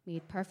God,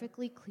 made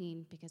perfectly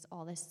clean because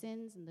all the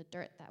sins and the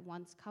dirt that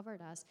once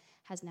covered us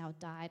has now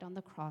died on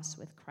the cross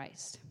with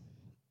Christ.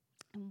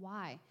 And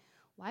why?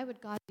 Why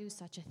would God do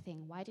such a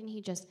thing? Why didn't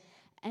he just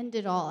end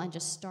it all and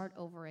just start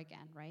over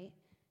again, right?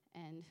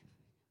 And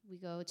we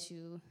go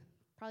to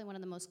probably one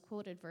of the most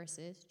quoted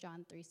verses,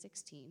 John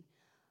 3:16.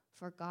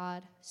 For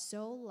God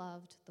so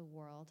loved the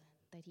world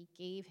that he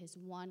gave his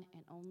one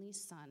and only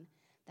Son,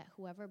 that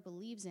whoever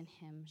believes in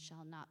him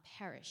shall not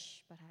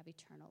perish but have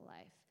eternal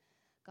life.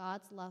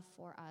 God's love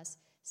for us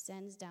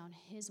sends down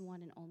his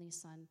one and only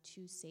Son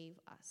to save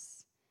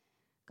us.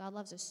 God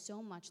loves us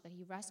so much that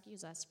he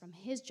rescues us from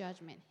his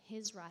judgment,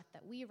 his wrath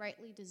that we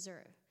rightly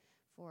deserve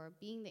for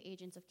being the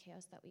agents of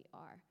chaos that we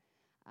are.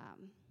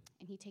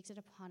 And he takes it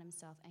upon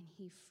himself and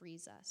he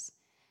frees us.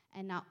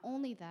 And not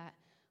only that,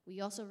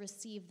 we also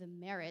receive the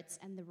merits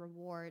and the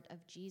reward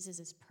of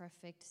Jesus'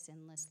 perfect,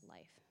 sinless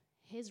life.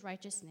 His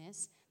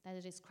righteousness, that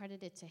it is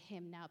credited to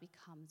him, now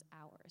becomes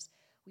ours.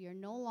 We are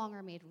no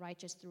longer made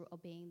righteous through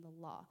obeying the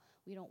law.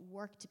 We don't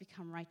work to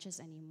become righteous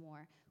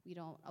anymore. We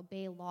don't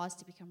obey laws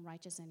to become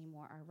righteous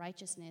anymore. Our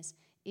righteousness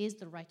is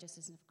the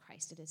righteousness of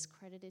Christ. It is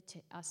credited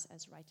to us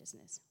as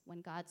righteousness.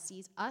 When God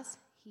sees us,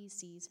 he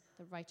sees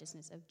the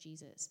righteousness of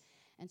Jesus.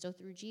 And so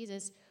through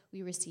Jesus,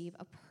 we receive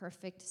a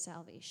perfect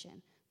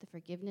salvation, the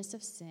forgiveness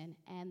of sin,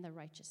 and the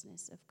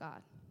righteousness of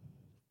God.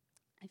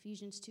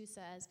 Ephesians 2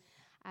 says,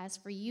 As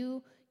for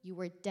you, you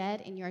were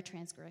dead in your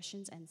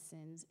transgressions and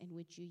sins in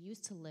which you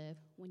used to live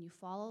when you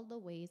followed the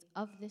ways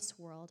of this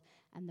world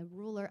and the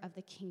ruler of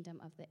the kingdom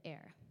of the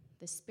air,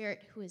 the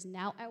spirit who is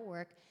now at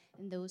work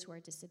in those who are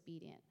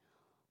disobedient.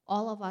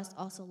 All of us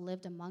also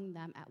lived among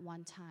them at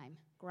one time,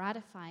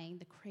 gratifying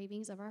the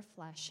cravings of our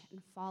flesh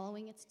and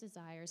following its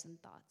desires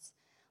and thoughts.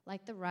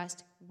 Like the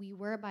rest, we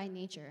were by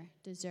nature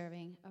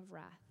deserving of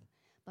wrath.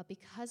 But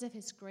because of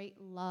his great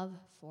love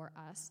for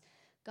us,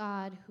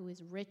 God, who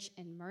is rich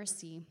in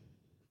mercy,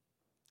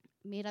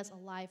 made us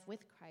alive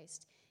with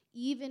Christ,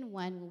 even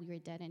when we were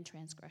dead in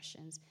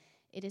transgressions.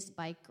 It is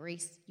by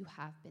grace you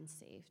have been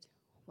saved.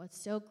 What's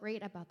so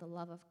great about the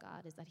love of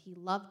God is that he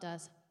loved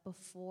us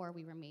before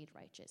we were made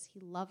righteous. He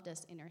loved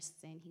us in our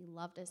sin. He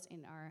loved us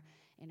in our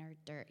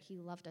dirt. He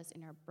loved us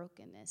in our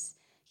brokenness.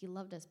 He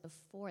loved us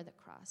before the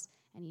cross,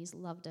 and he's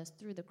loved us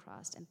through the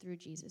cross and through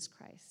Jesus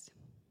Christ.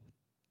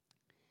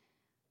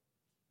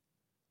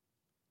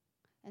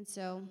 And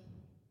so,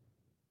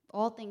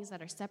 all things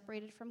that are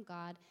separated from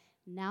God,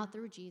 now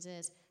through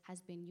Jesus,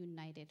 has been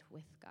united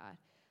with God.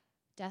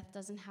 Death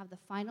doesn't have the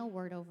final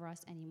word over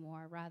us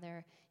anymore.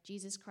 Rather,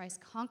 Jesus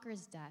Christ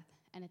conquers death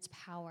and its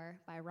power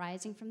by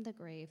rising from the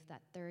grave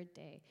that third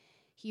day.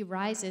 He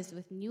rises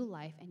with new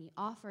life, and he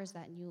offers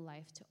that new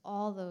life to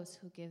all those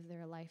who give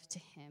their life to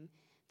him,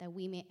 that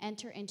we may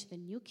enter into the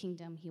new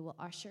kingdom he will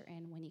usher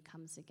in when he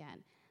comes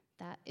again.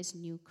 That is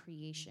new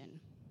creation.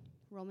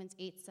 Romans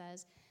 8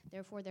 says,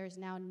 therefore there is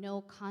now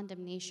no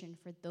condemnation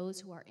for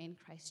those who are in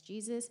Christ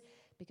Jesus,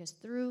 because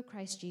through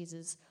Christ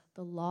Jesus,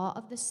 the law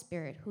of the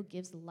Spirit who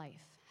gives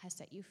life has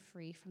set you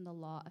free from the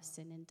law of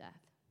sin and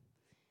death.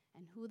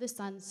 And who the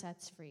Son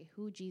sets free,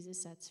 who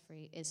Jesus sets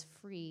free, is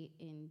free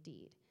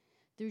indeed.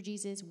 Through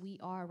Jesus, we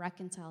are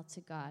reconciled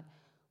to God.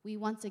 We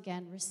once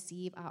again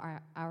receive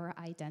our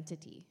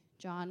identity.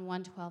 John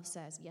 1:12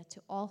 says, yet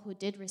to all who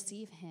did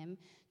receive him,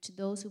 to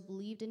those who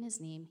believed in his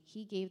name,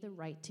 he gave the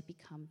right to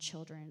become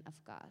children of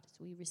God.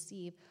 So we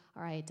receive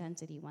our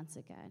identity once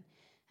again.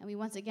 And we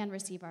once again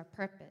receive our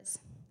purpose,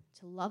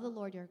 to love the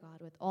Lord your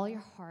God with all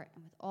your heart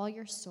and with all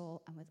your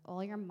soul and with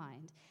all your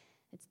mind.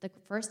 It's the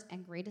first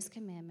and greatest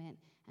commandment,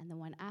 and the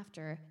one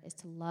after is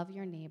to love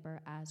your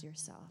neighbor as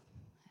yourself.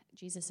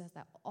 Jesus says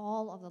that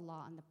all of the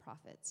law and the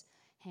prophets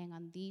hang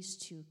on these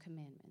two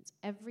commandments.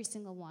 Every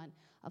single one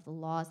of the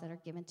laws that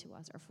are given to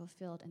us are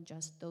fulfilled in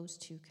just those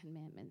two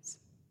commandments.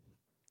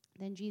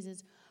 Then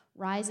Jesus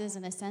rises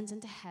and ascends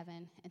into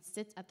heaven and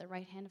sits at the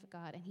right hand of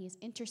God, and he is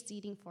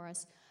interceding for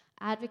us,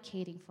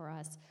 advocating for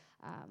us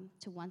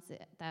to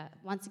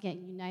once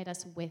again unite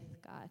us with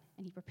God.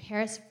 And he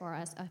prepares for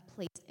us a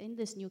place in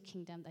this new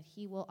kingdom that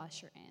he will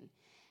usher in.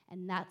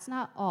 And that's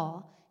not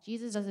all.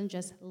 Jesus doesn't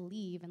just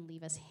leave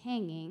us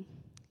hanging.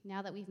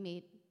 Now that we've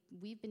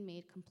been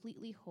made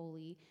completely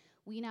holy,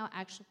 we now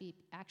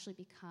actually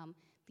become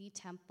the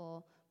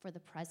temple for the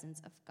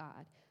presence of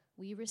God.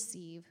 We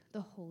receive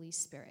the Holy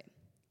Spirit,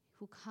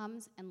 who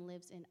comes and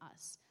lives in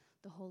us.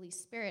 The Holy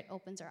Spirit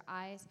opens our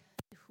eyes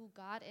to who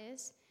God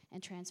is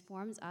and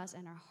transforms us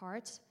and our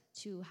hearts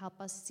to help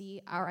us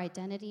see our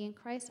identity in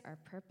Christ, our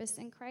purpose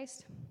in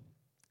Christ,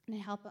 and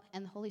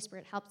the Holy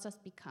Spirit helps us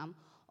become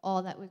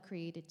all that we're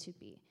created to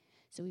be.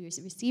 So we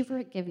receive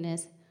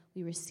forgiveness,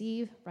 we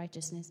receive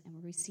righteousness, and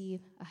we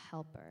receive a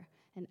helper,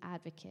 an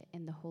advocate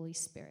in the Holy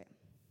Spirit.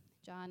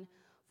 John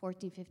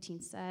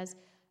 14:15 says,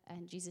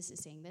 and Jesus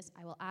is saying this,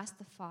 I will ask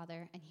the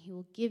Father, and he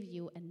will give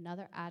you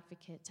another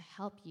advocate to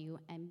help you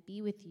and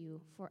be with you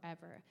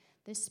forever,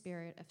 the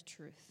Spirit of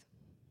truth.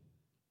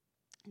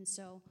 And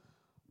so,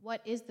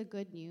 what is the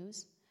good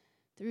news?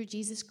 Through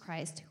Jesus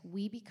Christ,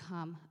 we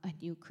become a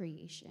new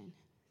creation.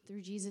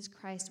 Through Jesus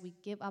Christ, we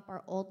give up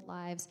our old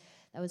lives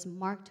that was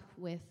marked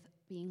with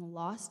being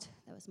lost,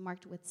 that was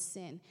marked with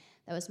sin,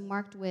 that was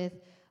marked with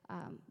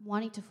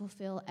wanting to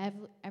fulfill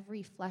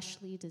every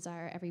fleshly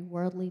desire, every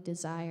worldly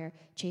desire,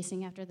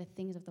 chasing after the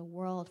things of the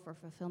world for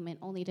fulfillment,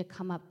 only to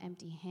come up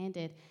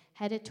empty-handed,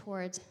 headed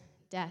towards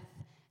death,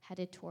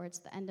 headed towards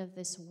the end of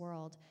this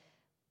world.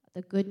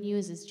 The good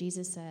news is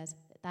Jesus says,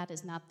 that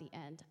is not the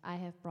end. I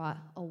have brought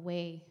a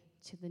way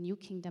to the new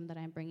kingdom that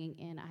I'm bringing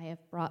in. I have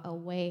brought a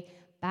way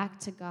back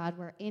to God,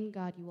 where in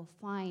God you will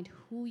find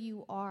who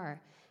you are.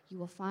 You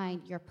will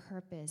find your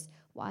purpose,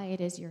 why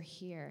it is you're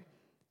here.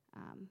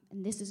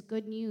 And this is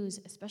good news,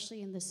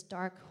 especially in this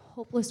dark,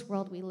 hopeless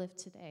world we live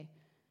today,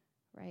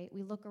 right?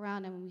 We look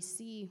around and we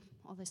see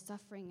all the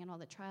suffering and all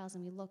the trials,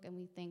 and we look and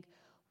we think,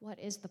 what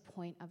is the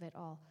point of it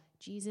all?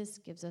 Jesus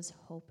gives us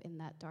hope in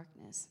that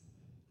darkness.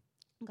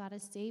 God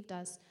has saved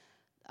us.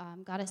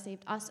 God has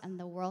saved us and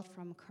the world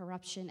from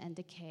corruption and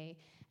decay,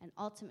 and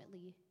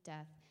ultimately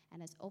death,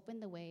 and has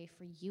opened the way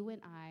for you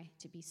and I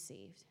to be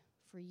saved,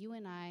 for you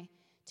and I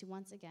to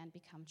once again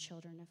become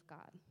children of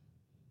God.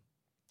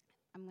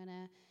 I'm going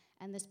to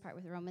end this part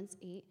with Romans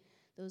 8.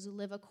 Those who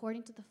live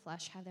according to the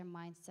flesh have their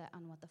mind set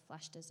on what the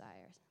flesh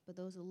desires, but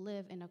those who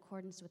live in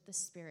accordance with the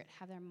Spirit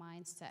have their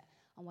mind set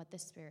on what the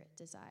Spirit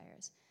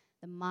desires.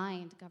 The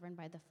mind governed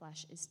by the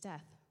flesh is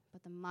death,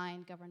 but the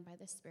mind governed by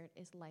the Spirit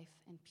is life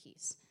and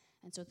peace.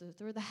 And so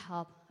through the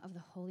help of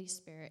the Holy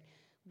Spirit,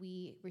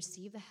 we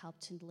receive the help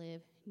to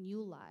live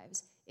new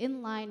lives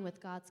in line with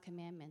God's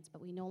commandments,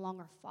 but we no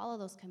longer follow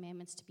those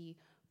commandments to be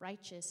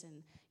righteous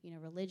and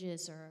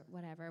religious or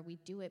whatever. We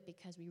do it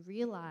because we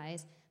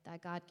realize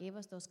that God gave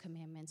us those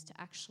commandments to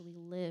actually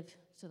live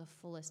to the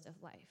fullest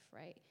of life,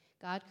 right?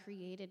 God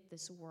created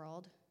this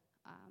world,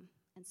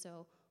 and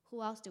so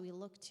who else do we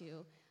look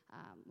to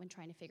when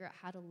trying to figure out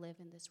how to live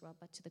in this world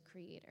but to the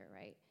Creator,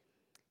 right?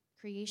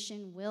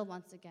 Creation will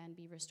once again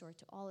be restored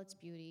to all its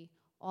beauty,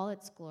 all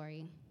its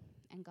glory,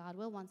 and God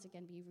will once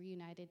again be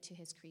reunited to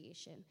his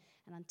creation.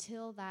 And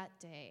until that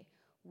day,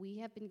 we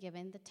have been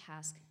given the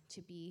task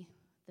to be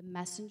the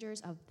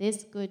messengers of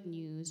this good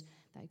news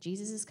that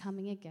Jesus is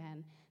coming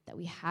again, that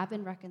we have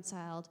been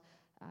reconciled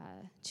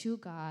to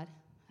God,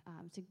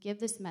 to give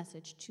this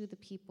message to the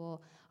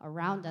people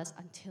around us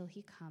until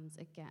he comes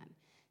again.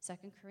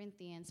 2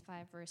 Corinthians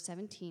 5, verse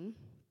 17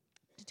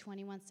 to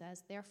 21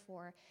 says,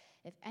 "Therefore,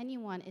 if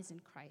anyone is in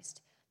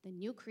Christ, the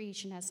new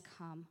creation has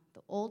come,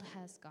 the old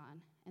has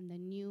gone, and the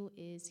new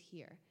is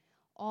here.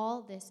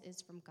 All this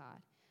is from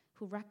God,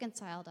 who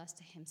reconciled us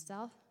to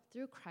himself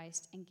through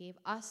Christ and gave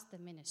us the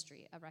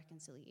ministry of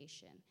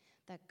reconciliation,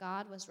 that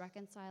God was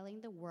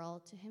reconciling the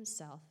world to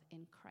himself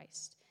in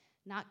Christ,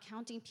 not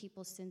counting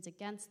people's sins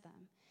against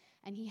them.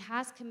 And he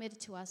has committed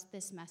to us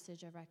this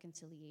message of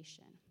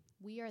reconciliation.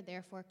 We are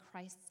therefore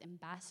Christ's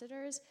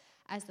ambassadors,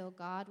 as though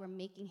God were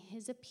making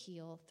his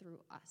appeal through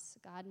us."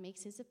 God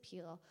makes his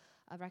appeal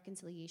of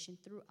reconciliation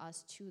through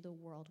us to the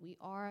world. We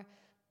are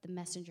the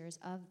messengers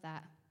of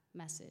that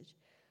message.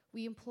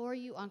 "We implore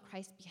you on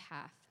Christ's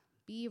behalf,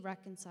 be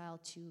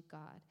reconciled to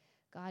God.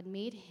 God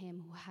made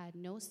him who had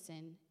no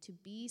sin to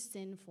be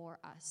sin for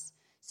us,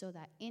 so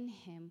that in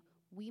him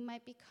we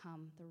might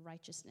become the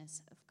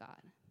righteousness of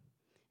God."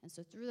 And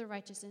so through the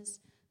righteousness,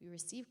 we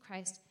receive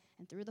Christ,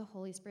 and through the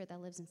Holy Spirit that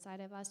lives inside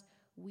of us,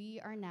 we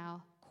are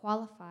now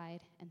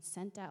qualified and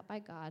sent out by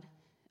God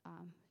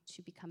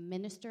to become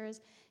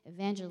ministers,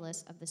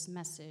 evangelists of this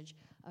message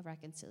of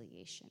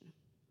reconciliation.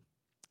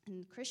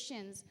 And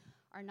Christians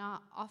are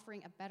not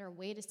offering a better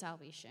way to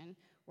salvation.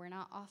 We're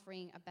not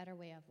offering a better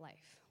way of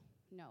life.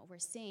 No, we're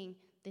saying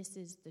this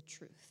is the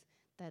truth,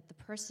 that the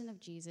person of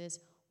Jesus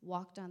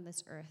walked on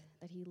this earth,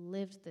 that he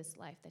lived this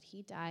life, that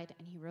he died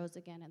and he rose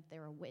again, and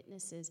there were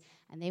witnesses,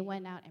 and they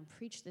went out and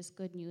preached this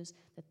good news,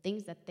 the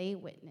things that they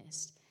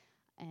witnessed.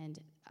 And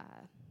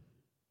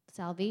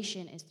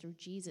salvation is through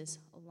Jesus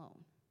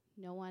alone,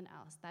 no one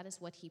else. That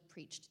is what he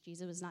preached.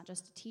 Jesus was not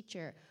just a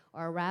teacher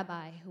or a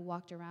rabbi who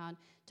walked around,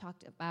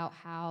 talked about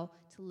how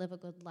to live a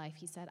good life.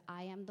 He said,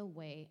 "I am the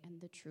way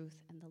and the truth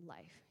and the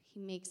life." He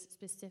makes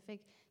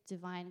specific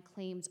divine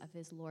claims of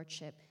his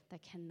lordship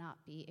that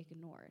cannot be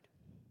ignored.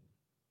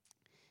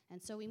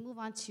 And so we move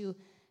on to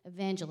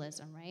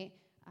evangelism, right?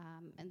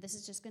 And this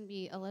is just going to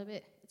be a little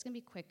bit, it's going to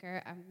be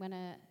quicker. I'm going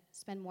to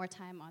spend more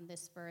time on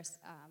this verse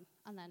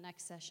on that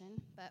next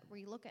session. But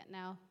we look at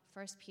now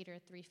 1 Peter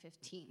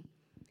 3:15.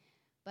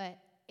 "But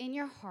in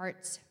your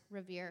hearts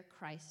revere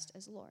Christ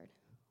as Lord.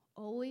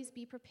 Always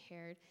be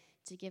prepared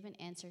to give an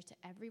answer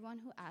to everyone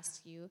who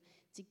asks you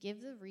to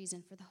give the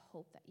reason for the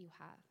hope that you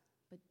have.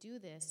 But do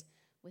this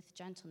with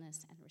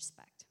gentleness and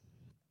respect."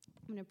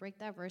 I'm going to break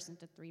that verse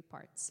into 3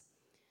 parts.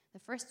 The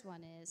first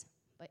one is,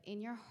 "But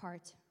in your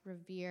heart,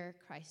 revere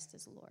Christ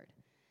as Lord."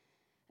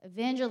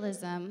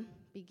 Evangelism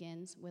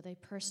begins with a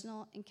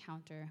personal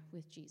encounter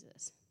with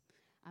Jesus.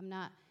 I'm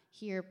not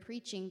here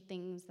preaching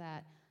things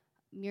that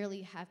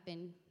merely have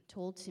been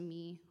told to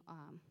me,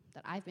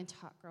 that I've been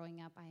taught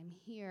growing up. I am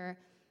here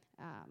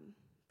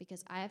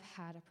because I have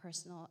had a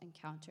personal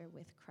encounter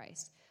with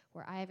Christ,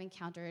 where I have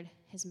encountered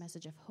his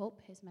message of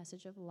hope, his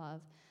message of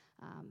love,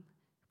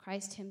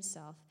 Christ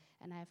himself,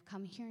 and I have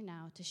come here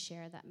now to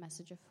share that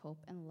message of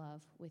hope and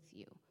love with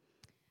you.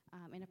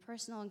 In a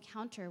personal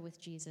encounter with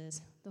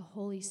Jesus, the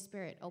Holy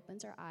Spirit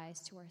opens our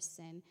eyes to our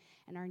sin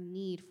and our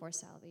need for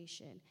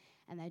salvation,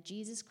 and that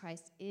Jesus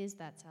Christ is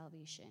that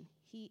salvation.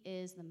 He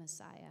is the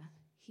Messiah.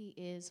 He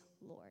is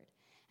Lord.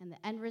 And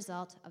the end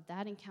result of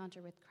that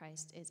encounter with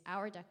Christ is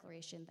our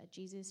declaration that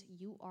Jesus,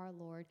 you are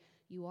Lord,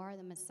 you are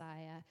the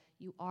Messiah,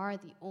 you are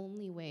the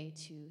only way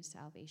to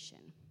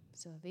salvation.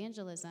 So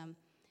evangelism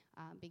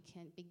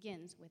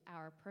begins with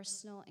our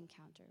personal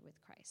encounter with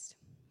Christ.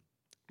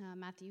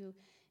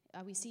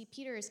 We see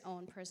Peter's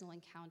own personal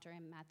encounter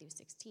in Matthew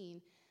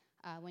 16.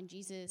 When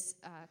Jesus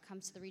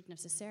comes to the region of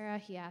Caesarea,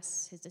 he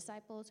asks his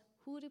disciples,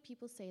 "Who do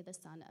people say the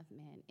Son of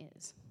Man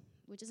is?"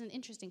 Which is an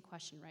interesting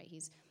question, right?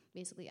 He's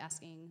basically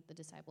asking the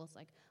disciples,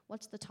 like,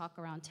 what's the talk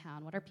around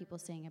town? What are people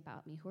saying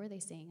about me? Who are they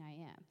saying I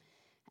am?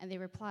 And they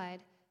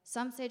replied,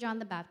 "Some say John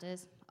the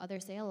Baptist,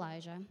 others say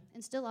Elijah,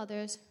 and still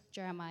others,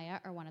 Jeremiah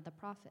or one of the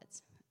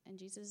prophets." And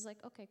Jesus is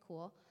like, "Okay,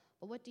 cool,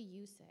 but what do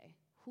you say?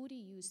 Who do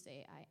you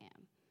say I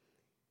am?"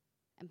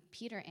 And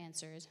Peter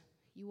answers,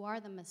 "You are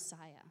the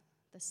Messiah,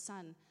 the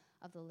Son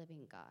of the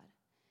living God."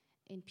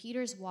 In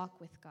Peter's walk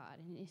with God,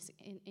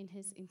 in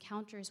his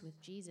encounters with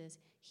Jesus,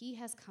 he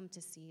has come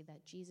to see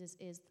that Jesus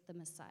is the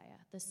Messiah,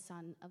 the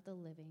Son of the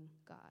living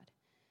God.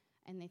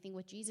 And I think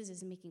what Jesus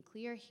is making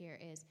clear here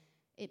is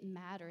it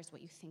matters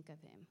what you think of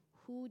him.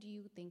 who do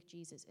you think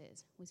Jesus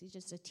is? Was he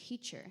just a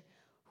teacher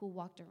who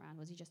walked around?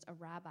 Was he just a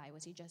rabbi?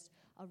 Was he just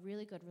a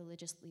really good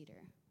religious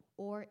leader?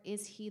 Or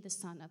is he the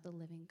Son of the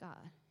living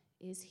God?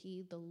 Is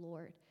he the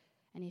Lord?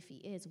 And if he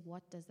is,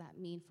 what does that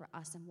mean for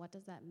us, and what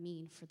does that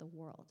mean for the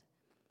world?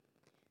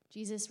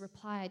 Jesus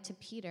replied to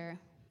Peter,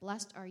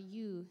 "Blessed are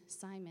you,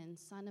 Simon,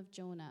 son of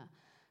Jonah,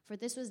 for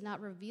this was not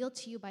revealed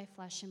to you by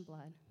flesh and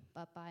blood,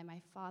 but by my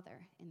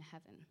Father in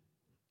heaven."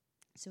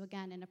 So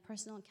again, in a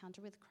personal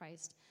encounter with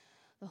Christ,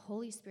 the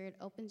Holy Spirit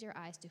opens your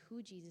eyes to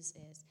who Jesus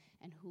is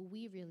and who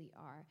we really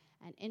are.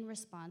 And in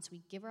response, we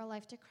give our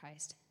life to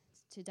Christ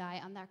to die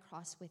on that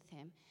cross with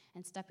him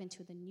and step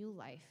into the new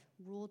life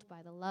ruled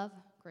by the love,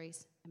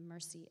 grace, and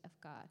mercy of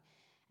God.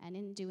 And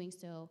in doing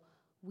so,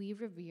 we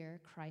revere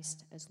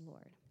Christ as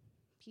Lord.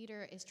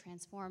 Peter is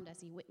transformed as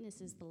he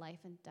witnesses the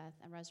life and death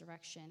and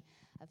resurrection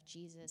of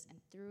Jesus.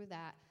 And through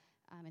that,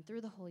 and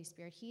through the Holy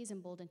Spirit, he is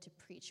emboldened to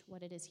preach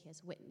what it is he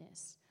has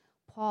witnessed.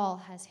 Paul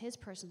has his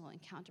personal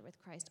encounter with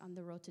Christ on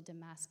the road to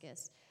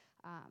Damascus,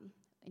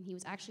 and he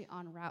was actually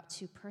en route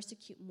to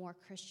persecute more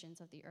Christians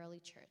of the early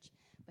church.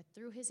 But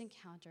through his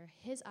encounter,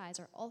 his eyes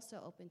are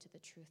also open to the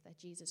truth that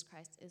Jesus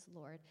Christ is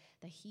Lord,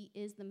 that he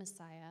is the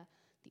Messiah,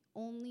 the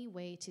only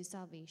way to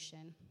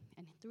salvation.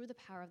 And through the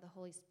power of the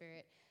Holy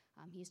Spirit,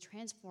 he is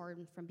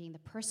transformed from being the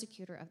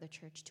persecutor of the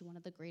church to one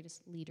of the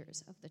greatest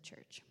leaders of the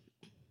church.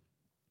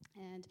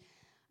 And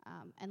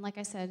like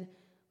I said,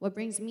 what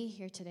brings me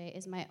here today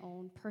is my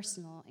own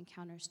personal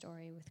encounter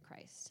story with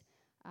Christ.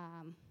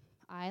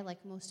 I,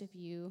 like most of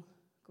you,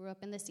 grew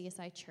up in the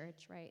CSI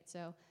church, right?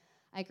 So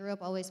I grew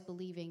up always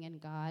believing in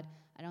God.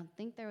 I don't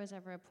think there was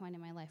ever a point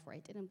in my life where I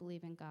didn't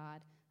believe in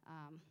God.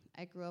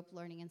 I grew up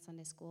learning in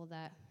Sunday school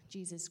that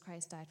Jesus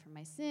Christ died for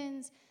my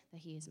sins, that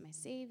he is my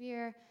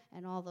Savior,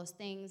 and all those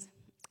things.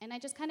 And I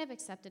just kind of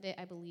accepted it.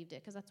 I believed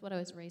it because that's what I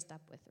was raised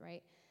up with,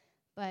 right?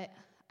 But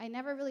I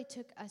never really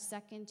took a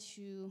second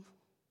to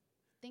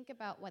think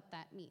about what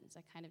that means.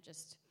 I kind of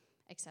just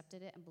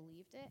accepted it and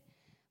believed it.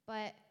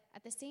 But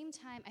at the same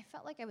time, I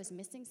felt like I was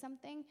missing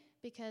something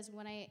because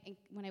when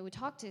I would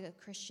talk to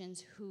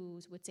Christians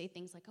who would say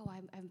things like, "Oh,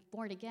 I'm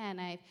born again.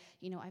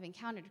 I've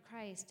encountered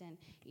Christ, and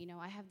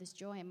I have this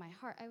joy in my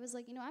heart." I was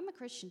like, I'm a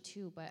Christian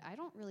too, but I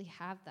don't really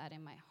have that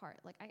in my heart.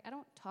 Like I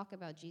don't talk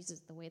about Jesus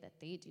the way that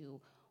they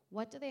do.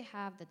 What do they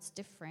have that's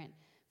different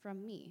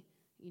from me?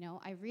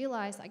 I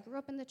realized I grew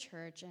up in the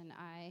church and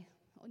I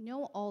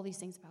know all these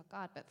things about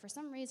God, but for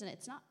some reason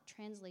it's not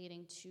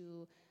translating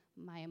to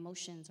my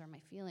emotions or my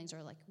feelings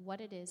or like what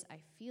it is I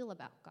feel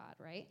about God,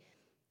 right?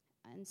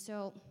 And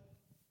so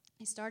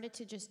I started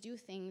to just do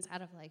things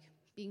out of like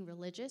being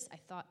religious. I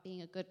thought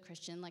being a good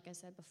Christian, like I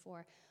said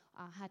before,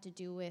 had to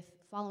do with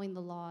following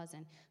the laws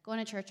and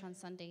going to church on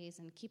Sundays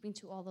and keeping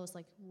to all those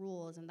like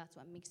rules, and that's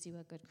what makes you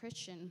a good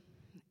Christian.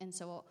 And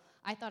so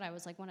I thought I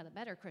was like one of the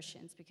better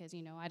Christians because,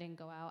 I didn't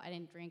go out, I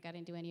didn't drink, I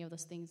didn't do any of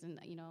those things, and,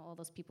 all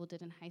those people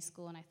did in high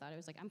school, and I thought it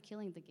was like, I'm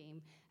killing the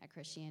game at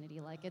Christianity.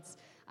 Like,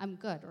 I'm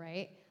good,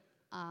 right?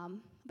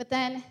 But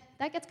then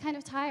that gets kind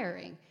of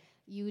tiring.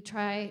 You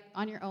try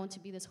on your own to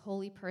be this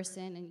holy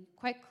person and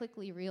quite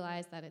quickly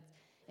realize that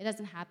it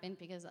doesn't happen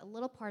because a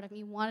little part of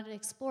me wanted to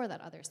explore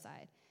that other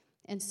side.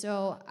 And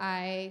so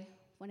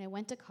when I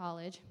went to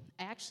college,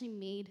 I actually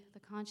made the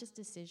conscious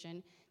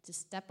decision to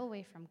step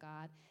away from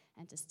God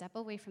and to step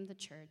away from the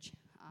church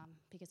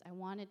because I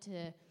wanted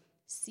to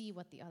see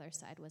what the other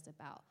side was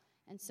about.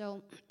 And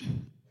so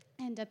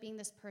I ended up being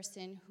this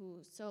person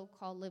who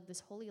so-called lived this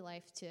holy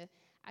life to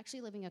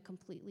actually living a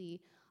completely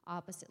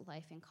opposite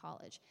life in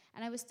college.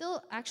 And I was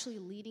still actually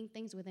leading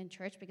things within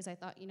church because I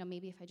thought,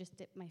 maybe if I just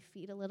dip my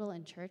feet a little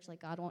in church,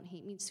 like God won't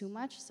hate me too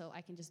much, so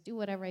I can just do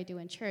whatever I do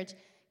in church,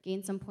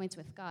 gain some points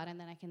with God, and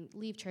then I can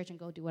leave church and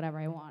go do whatever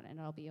I want, and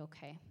it'll be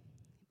okay.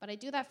 But I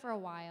do that for a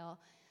while,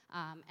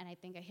 and I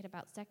think I hit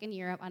about second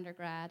year of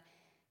undergrad,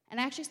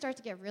 and I actually start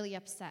to get really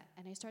upset,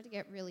 and I start to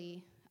get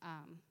really,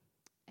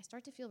 I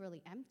start to feel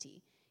really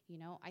empty.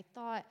 I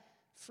thought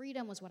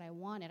freedom was what I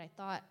wanted. I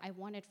thought I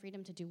wanted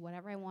freedom to do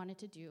whatever I wanted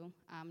to do.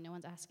 No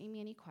one's asking me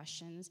any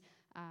questions.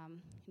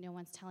 No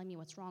one's telling me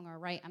what's wrong or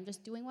right. I'm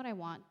just doing what I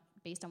want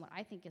based on what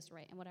I think is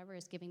right and whatever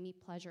is giving me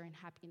pleasure and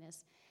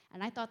happiness.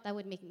 And I thought that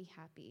would make me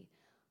happy.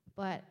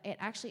 But it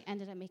actually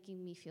ended up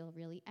making me feel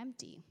really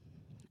empty.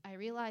 I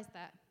realized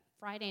that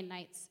Friday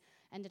nights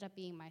ended up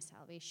being my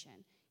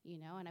salvation,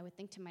 and I would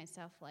think to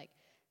myself, like,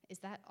 is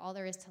that all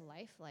there is to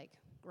life? Like,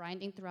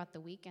 grinding throughout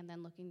the week and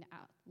then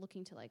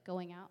looking to like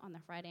going out on the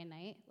Friday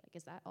night? Like,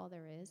 is that all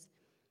there is?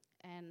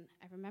 And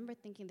I remember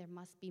thinking there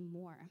must be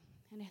more.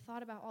 And I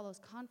thought about all those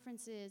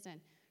conferences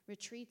and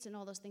retreats and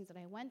all those things that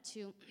I went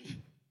to.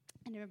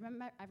 And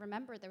I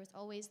remember there was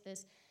always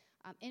this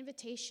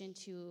invitation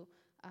to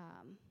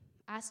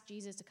ask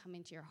Jesus to come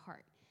into your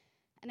heart.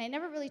 And I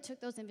never really took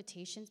those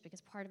invitations because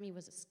part of me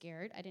was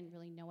scared. I didn't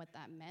really know what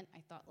that meant.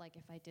 I thought, like,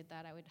 if I did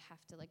that, I would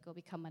have to, like, go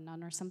become a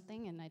nun or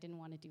something, and I didn't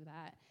want to do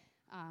that.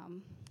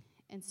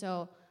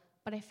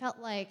 But I felt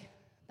like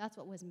that's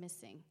what was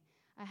missing.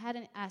 I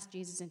hadn't asked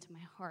Jesus into my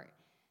heart.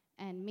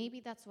 And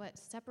maybe that's what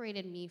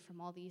separated me from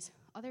all these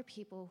other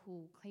people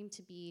who claim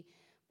to be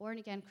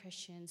born-again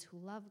Christians who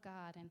love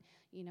God and,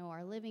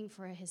 are living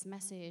for his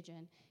message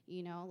and,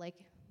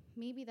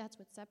 maybe that's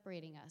what's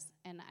separating us.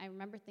 And I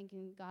remember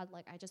thinking, God,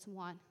 I just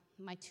want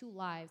my two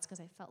lives,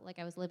 because I felt like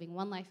I was living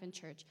one life in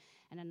church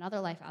and another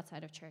life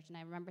outside of church. And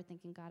I remember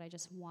thinking, God, I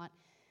just want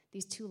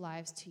these two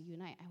lives to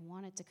unite. I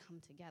want it to come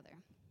together.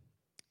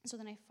 So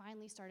then I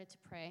finally started to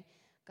pray,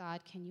 God,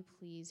 can you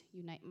please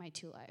unite my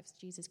two lives?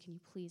 Jesus, can you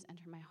please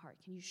enter my heart?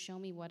 Can you show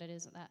me what it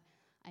is that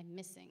I'm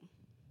missing?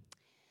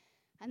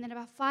 And then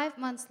about 5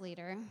 months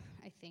later,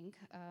 I think,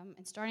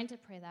 and starting to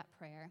pray that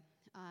prayer,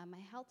 my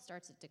health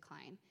starts to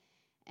decline.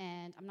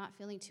 And I'm not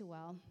feeling too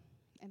well.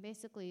 And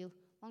basically,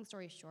 long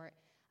story short,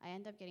 I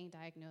end up getting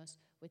diagnosed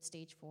with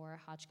stage 4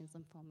 Hodgkin's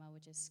lymphoma,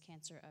 which is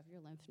cancer of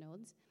your lymph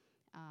nodes.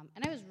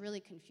 And I was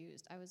really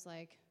confused. I was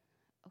like,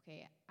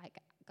 okay,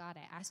 God,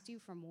 I asked you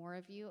for more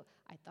of you.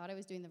 I thought I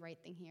was doing the right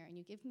thing here, and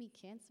you give me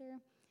cancer?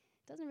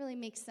 It doesn't really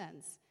make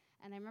sense.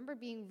 And I remember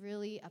being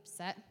really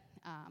upset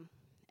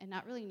and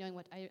not really knowing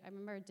what, I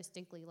remember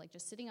distinctly,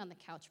 just sitting on the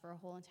couch for a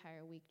whole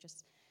entire week,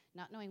 just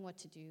not knowing what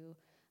to do,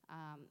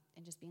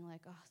 and just being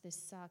like, oh, this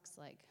sucks.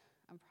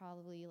 I'm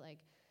probably,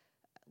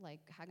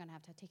 going to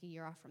have to take a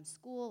year off from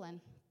school. And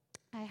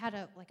I had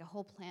a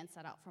whole plan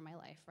set out for my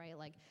life, right?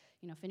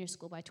 Finish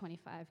school by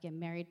 25, get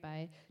married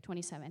by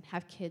 27,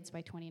 have kids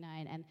by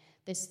 29, and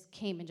this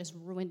came and just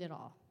ruined it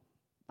all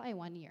by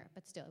 1 year.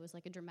 But still, it was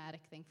a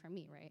dramatic thing for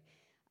me, right?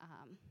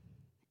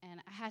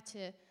 And I had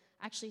to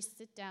actually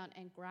sit down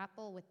and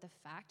grapple with the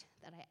fact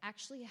that I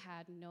actually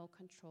had no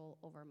control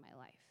over my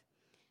life.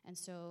 And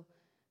so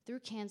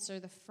through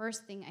cancer, the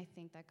first thing I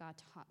think that God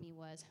taught me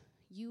was,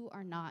 you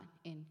are not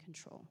in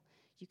control.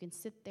 You can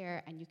sit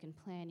there and you can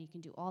plan, you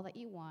can do all that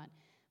you want,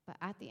 but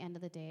at the end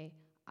of the day,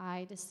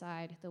 I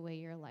decide the way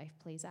your life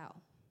plays out.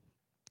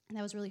 And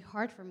that was really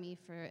hard for me,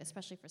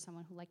 especially for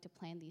someone who liked to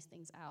plan these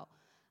things out.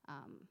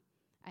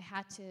 I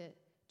had to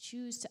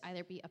choose to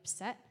either be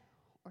upset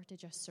or to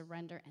just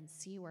surrender and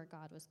see where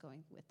God was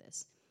going with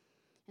this.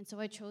 And so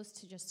I chose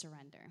to just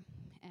surrender.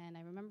 And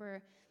I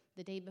remember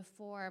the day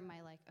before my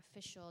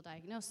official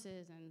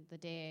diagnosis and the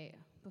day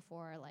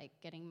before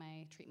getting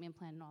my treatment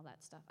plan and all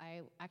that stuff,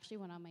 I actually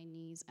went on my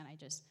knees and I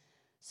just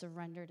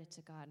surrendered it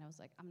to God. And I was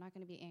like, I'm not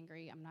going to be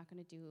angry. I'm not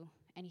going to do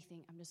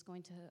anything. I'm just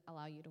going to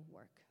allow you to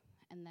work.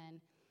 And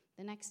then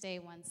the next day,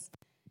 once,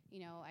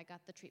 I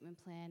got the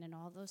treatment plan and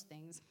all those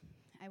things,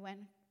 I went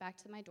back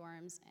to my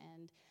dorms,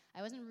 and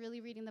I wasn't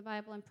really reading the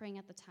Bible and praying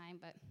at the time,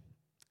 but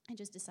I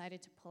just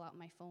decided to pull out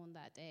my phone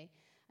that day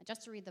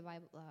just to read the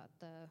Bible,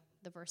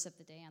 the verse of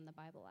the day on the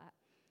Bible app.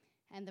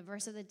 And the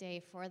verse of the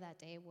day for that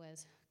day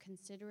was,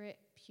 consider it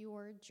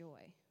pure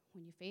joy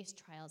when you face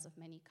trials of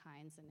many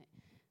kinds. And it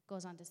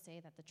goes on to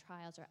say that the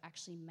trials are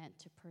actually meant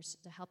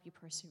to help you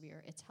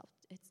persevere. It's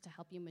to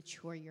help you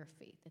mature your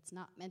faith. It's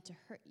not meant to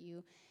hurt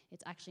you.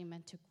 It's actually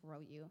meant to grow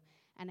you.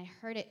 And I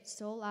heard it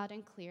so loud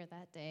and clear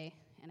that day,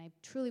 and I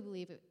truly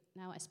believe it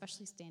now,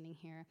 especially standing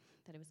here,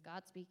 that it was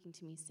God speaking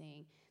to me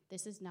saying,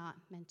 this is not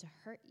meant to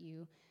hurt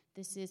you.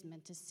 This is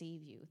meant to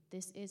save you.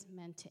 This is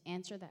meant to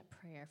answer that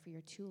prayer for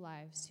your two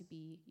lives to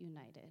be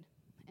united.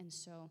 And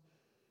so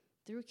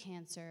through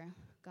cancer,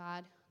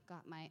 God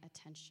got my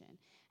attention,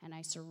 and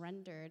I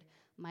surrendered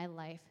my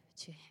life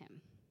to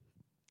him.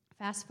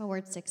 Fast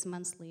forward 6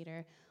 months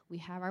later, we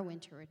have our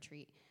winter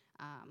retreat,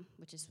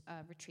 which is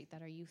a retreat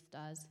that our youth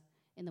does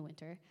in the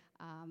winter.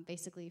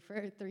 Basically,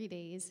 for 3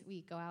 days,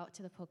 we go out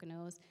to the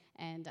Poconos,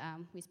 and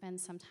we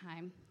spend some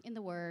time in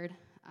the Word.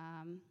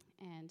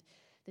 And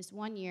this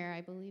one year,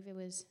 I believe it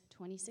was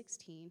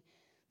 2016,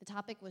 the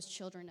topic was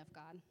Children of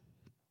God.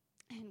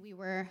 And we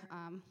were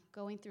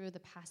going through the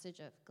passage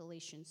of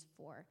Galatians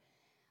 4.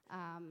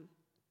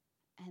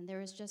 And there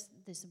was just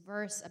this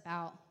verse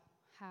about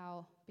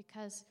how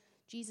because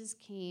Jesus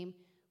came,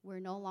 we're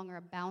no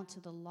longer bound to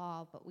the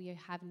law, but we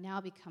have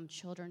now become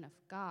children of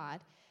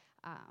God.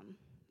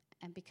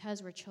 And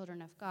because we're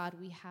children of God,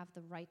 we have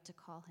the right to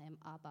call him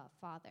Abba,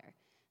 Father,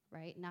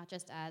 right? Not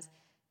just as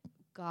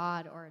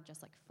God or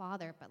just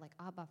Father, but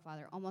Abba,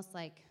 Father, almost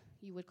like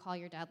you would call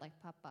your dad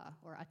Papa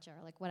or Acha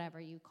or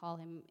whatever you call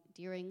him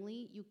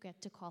dearingly. You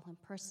get to call him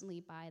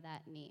personally by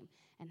that name.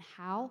 And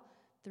how?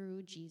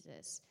 Through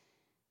Jesus.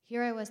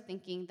 Here I was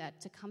thinking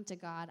that to come to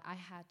God, I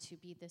had to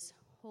be this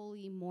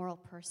holy, moral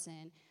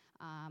person,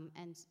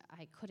 and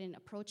I couldn't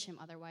approach him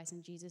otherwise.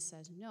 And Jesus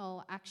says,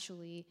 no,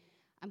 actually,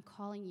 I'm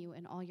calling you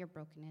in all your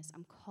brokenness.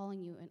 I'm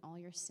calling you in all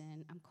your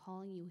sin. I'm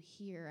calling you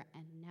here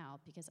and now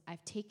because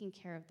I've taken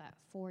care of that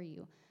for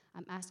you.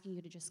 I'm asking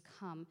you to just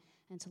come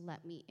and to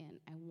let me in.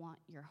 I want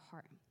your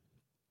heart.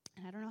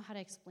 And I don't know how to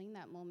explain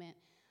that moment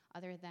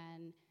other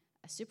than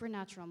a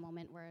supernatural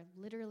moment where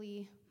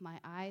literally my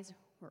eyes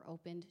were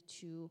opened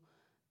to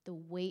the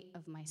weight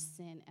of my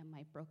sin and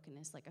my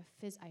brokenness.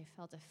 I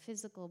felt a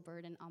physical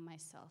burden on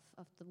myself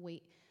of the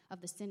weight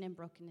of the sin and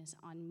brokenness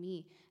on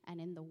me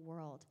and in the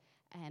world.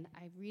 And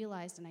I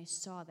realized and I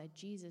saw that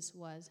Jesus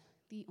was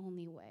the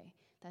only way,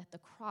 that the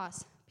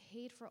cross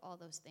paid for all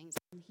those things,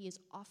 and he is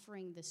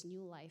offering this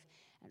new life,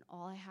 and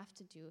all I have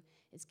to do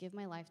is give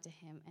my life to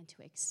him and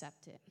to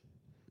accept it.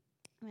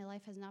 My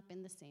life has not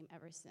been the same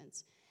ever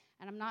since.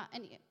 And I'm not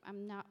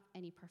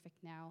any perfect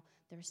now.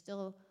 There's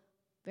still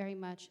very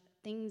much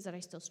things that I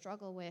still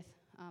struggle with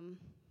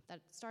that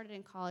started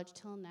in college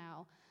till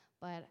now.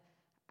 But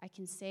I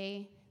can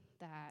say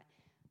that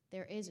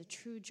there is a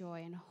true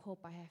joy and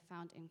hope I have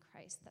found in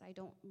Christ, that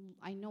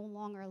I no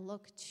longer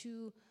look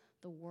to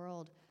the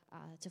world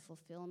to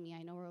fulfill me.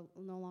 I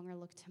no longer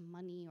look to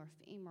money or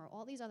fame or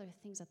all these other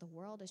things that the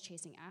world is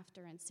chasing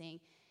after and saying,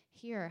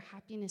 here,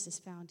 happiness is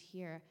found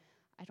here.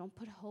 I don't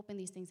put hope in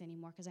these things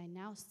anymore because I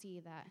now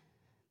see that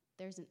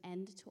there's an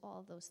end to all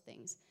of those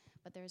things,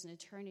 but there's an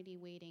eternity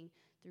waiting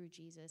through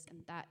Jesus,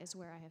 and that is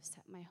where I have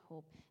set my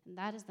hope. And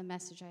that is the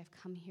message I have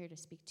come here to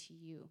speak to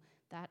you.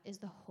 That is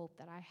the hope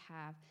that I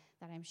have,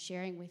 that I'm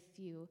sharing with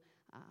you,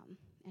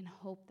 and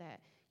hope that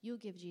you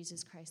give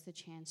Jesus Christ the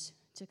chance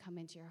to come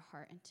into your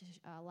heart and to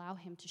allow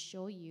him to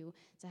show you,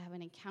 to have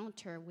an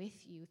encounter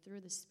with you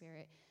through the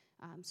Spirit,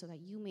 so that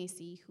you may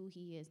see who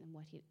he is and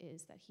what it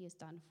is that he has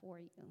done for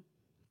you.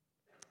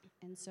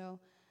 And so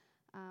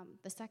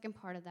the second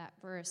part of that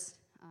verse,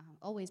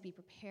 always be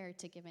prepared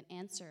to give an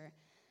answer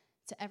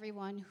to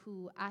everyone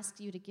who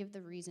asks you to give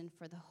the reason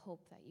for the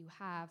hope that you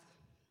have.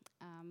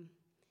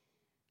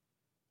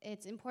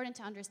 It's important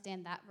to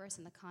understand that verse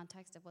in the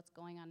context of what's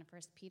going on in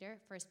 1 Peter.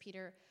 1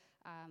 Peter,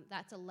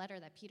 that's a letter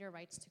that Peter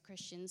writes to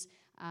Christians,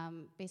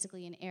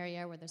 basically an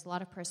area where there's a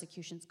lot of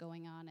persecutions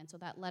going on. And so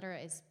that letter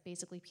is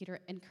basically Peter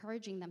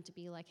encouraging them to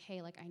be like,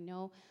 hey, like I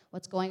know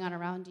what's going on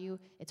around you.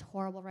 It's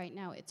horrible right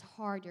now. It's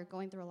hard. You're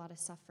going through a lot of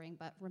suffering.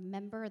 But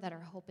remember that our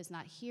hope is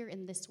not here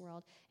in this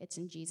world. It's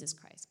in Jesus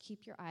Christ.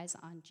 Keep your eyes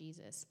on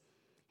Jesus.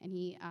 And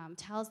he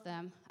tells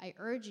them, I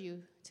urge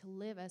you to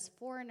live as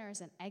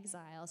foreigners and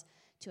exiles,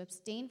 to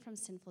abstain from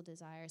sinful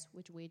desires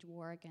which wage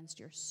war against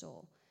your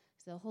soul.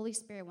 So the Holy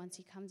Spirit, once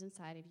he comes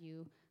inside of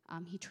you,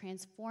 he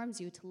transforms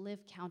you to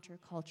live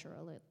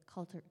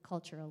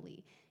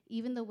counterculturally.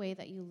 Even the way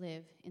that you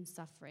live in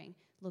suffering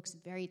looks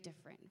very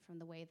different from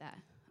the way that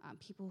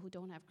people who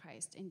don't have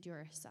Christ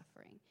endure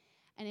suffering.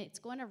 And it's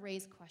going to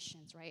raise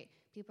questions, right?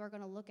 People are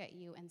going to look at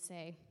you and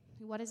say,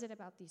 what is it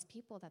about these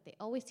people that they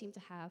always seem to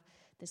have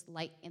this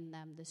light in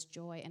them, this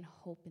joy and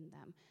hope in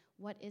them?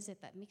 What is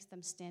it that makes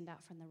them stand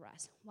out from the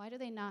rest? Why do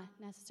they not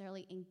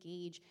necessarily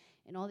engage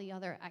in all the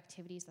other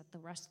activities that the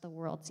rest of the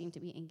world seem to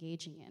be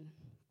engaging in?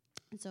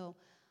 And so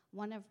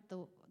one of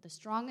the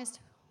strongest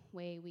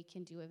way we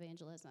can do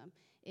evangelism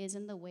is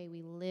in the way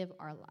we live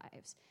our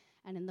lives.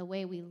 And in the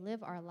way we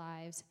live our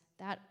lives,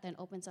 that then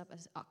opens up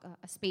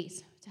a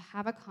space to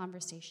have a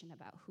conversation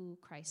about who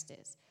Christ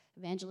is.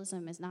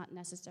 Evangelism is not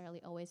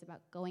necessarily always about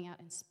going out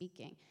and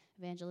speaking.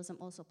 Evangelism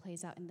also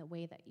plays out in the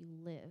way that you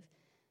live.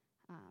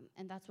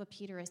 And that's what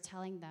Peter is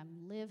telling them.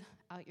 Live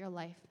out your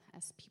life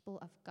as people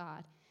of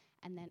God,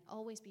 and then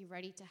always be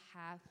ready to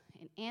have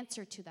an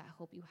answer to that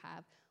hope you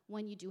have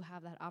when you do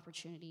have that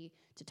opportunity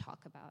to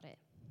talk about it.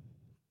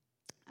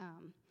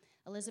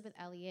 Elisabeth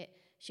Elliot,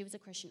 she was a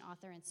Christian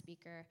author and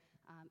speaker,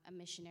 a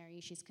missionary.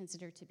 She's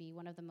considered to be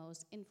one of the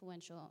most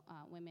influential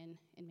women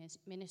in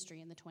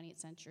ministry in the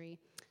 20th century.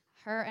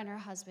 Her and her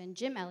husband,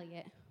 Jim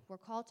Elliot, were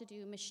called to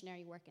do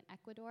missionary work in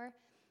Ecuador,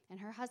 and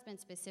her husband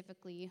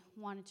specifically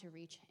wanted to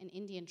reach an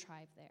Indian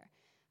tribe there,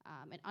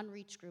 an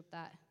unreached group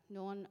that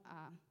no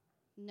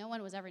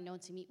one was ever known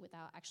to meet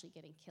without actually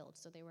getting killed.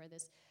 So they were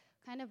this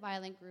kind of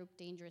violent group,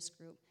 dangerous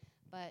group.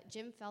 But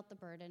Jim felt the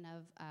burden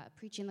of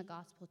preaching the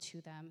gospel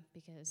to them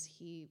because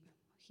he,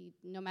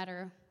 no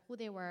matter who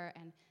they were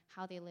and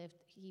how they lived,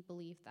 he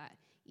believed that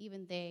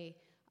even they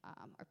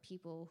are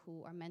people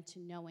who are meant to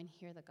know and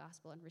hear the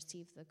gospel and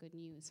receive the good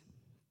news.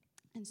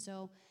 And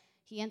so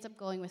he ends up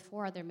going with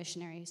 4 other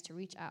missionaries to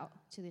reach out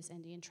to this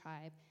Indian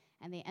tribe,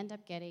 and they end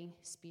up getting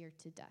speared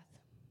to death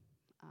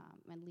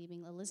and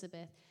leaving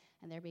Elizabeth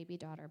and their baby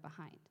daughter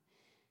behind.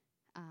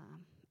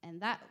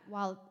 And that,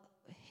 while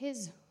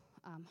his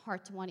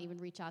heart to want to even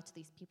reach out to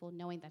these people,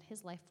 knowing that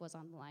his life was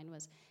on the line,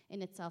 was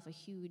in itself a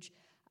huge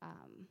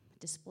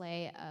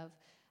display of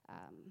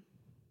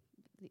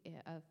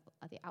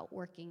the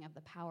outworking of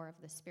the power of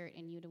the Spirit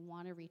in you to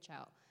want to reach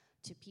out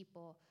to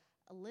people.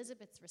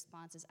 Elizabeth's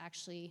response is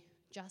actually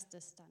just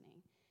as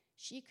stunning.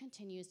 She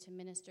continues to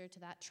minister to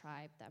that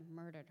tribe that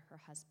murdered her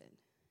husband.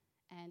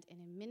 And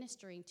in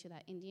ministering to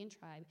that Indian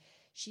tribe,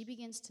 she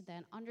begins to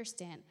then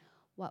understand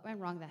what went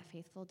wrong that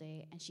fateful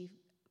day, and she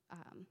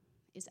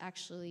is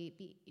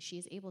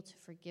able to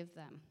forgive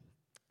them.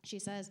 She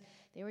says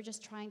they were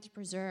just trying to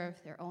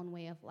preserve their own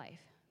way of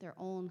life, their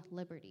own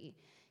liberty.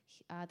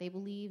 They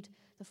believed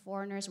the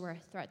foreigners were a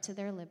threat to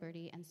their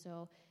liberty, and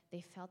so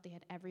they felt they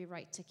had every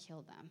right to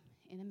kill them.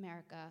 In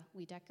America,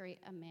 we decorate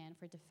a man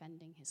for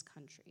defending his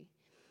country.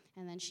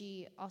 And then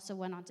she also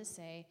went on to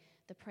say,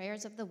 the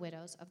prayers of the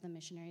widows of the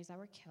missionaries that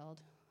were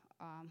killed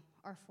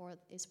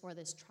is for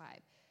this tribe.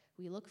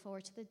 We look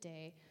forward to the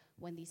day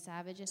when these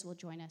savages will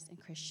join us in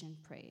Christian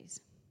praise.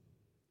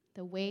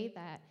 The way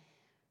that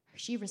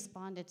she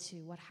responded to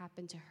what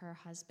happened to her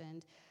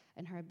husband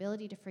and her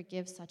ability to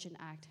forgive such an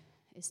act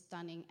is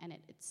stunning, and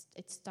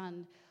it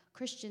stunned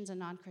Christians and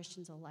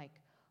non-Christians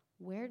alike.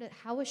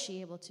 How was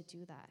she able to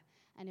do that?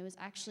 And it was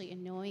actually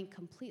in knowing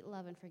complete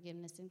love and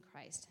forgiveness in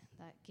Christ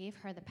that gave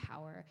her the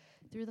power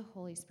through the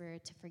Holy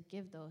Spirit to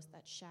forgive those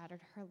that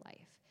shattered her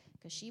life,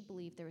 because she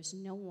believed there was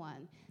no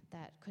one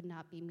that could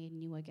not be made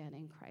new again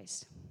in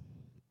Christ.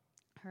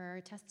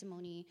 Her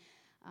testimony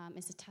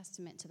is a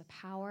testament to the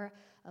power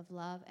of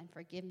love and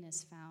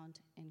forgiveness found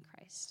in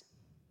Christ.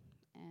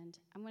 And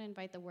I'm going to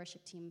invite the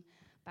worship team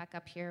back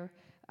up here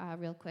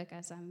real quick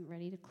as I'm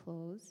ready to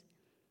close.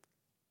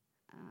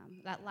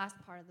 That last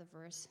part of the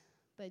verse,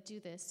 but do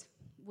this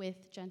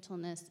with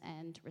gentleness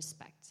and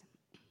respect.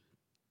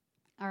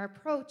 Our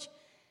approach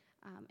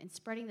in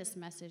spreading this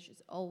message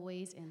is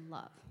always in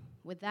love,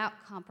 without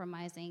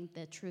compromising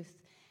the truth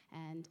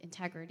and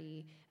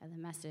integrity of the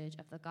message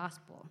of the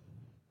gospel.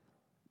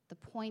 The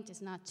point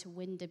is not to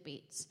win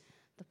debates.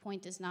 The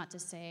point is not to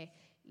say,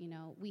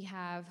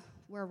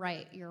 we're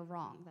right, you're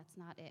wrong. That's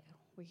not it.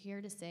 We're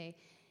here to say,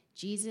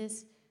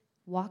 Jesus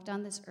walked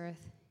on this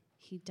earth.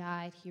 He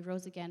died. He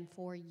rose again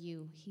for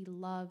you. He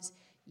loves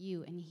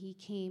you, and he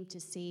came to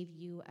save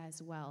you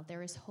as well.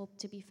 There is hope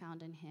to be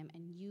found in him,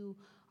 and you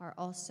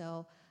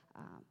also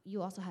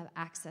have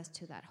access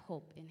to that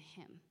hope in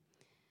him.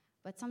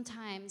 But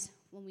sometimes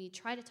when we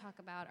try to talk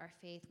about our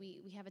faith,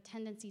 we have a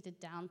tendency to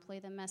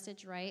downplay the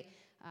message, right?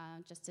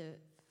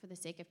 For the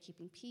sake of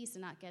keeping peace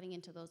and not getting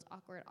into those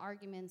awkward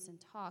arguments and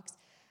talks.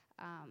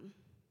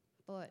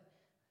 But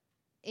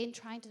in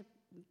trying to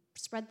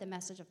spread the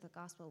message of the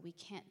gospel, we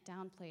can't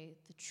downplay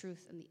the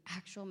truth and the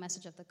actual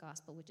message of the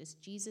gospel, which is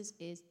Jesus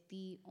is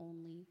the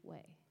only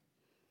way,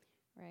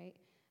 right?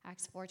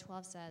 Acts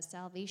 4:12 says,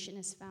 salvation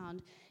is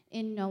found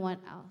in no one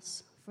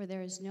else, for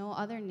there is no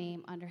other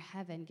name under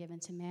heaven given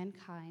to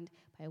mankind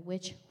by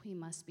which we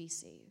must be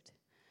saved.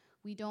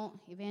 We don't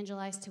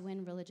evangelize to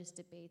win religious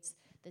debates.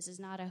 This is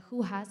not a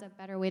who has a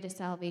better way to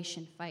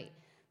salvation fight.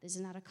 This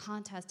is not a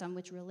contest on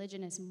which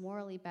religion is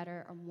morally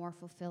better or more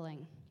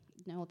fulfilling.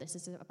 No, this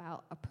is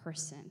about a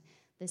person.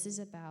 This is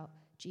about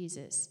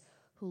Jesus,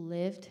 who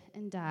lived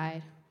and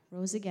died,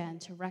 rose again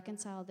to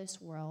reconcile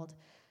this world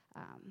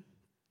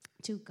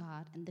to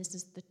God. And this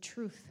is the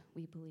truth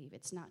we believe.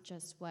 It's not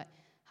just what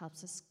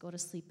helps us go to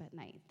sleep at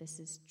night. This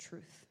is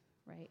truth,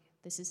 right?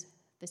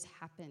 This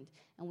happened,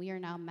 and we are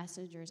now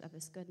messengers of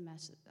this good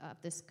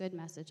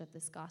message of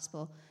this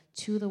gospel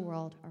to the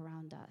world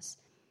around us.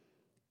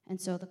 And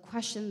so the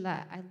question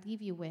that I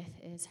leave you with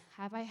is,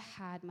 have I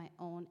had my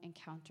own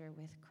encounter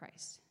with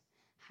Christ?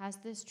 Has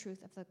this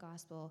truth of the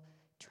gospel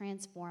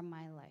transformed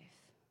my life?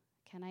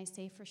 Can I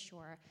say for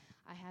sure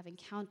I have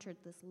encountered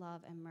this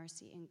love and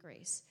mercy and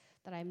grace,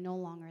 that I'm no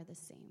longer the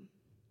same?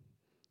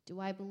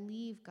 Do I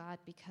believe God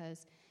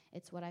because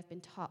it's what I've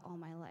been taught all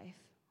my life,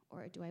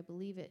 or do I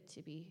believe it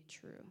to be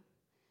true?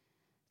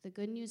 The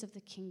good news of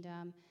the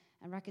kingdom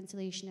and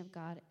reconciliation of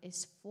God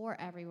is for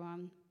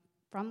everyone,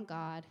 from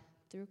God,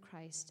 through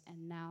Christ,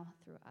 and now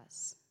through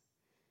us.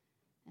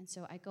 And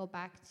so I go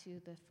back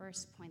to the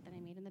first point that I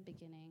made in the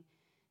beginning.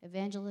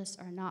 Evangelists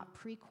are not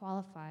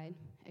pre-qualified,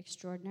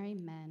 extraordinary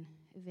men.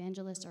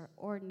 Evangelists are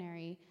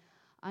ordinary,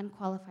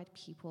 unqualified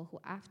people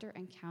who, after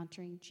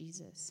encountering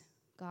Jesus,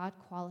 God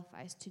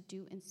qualifies to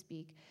do and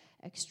speak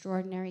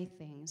extraordinary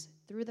things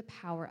through the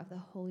power of the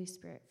Holy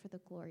Spirit for the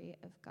glory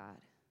of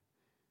God.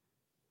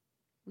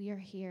 We are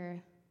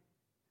here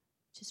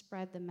to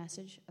spread the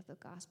message of the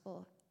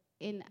gospel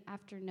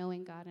after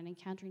knowing God and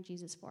encountering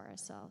Jesus for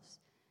ourselves,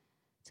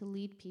 to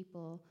lead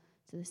people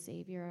to the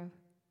Savior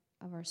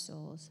of our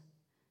souls,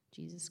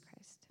 Jesus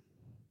Christ.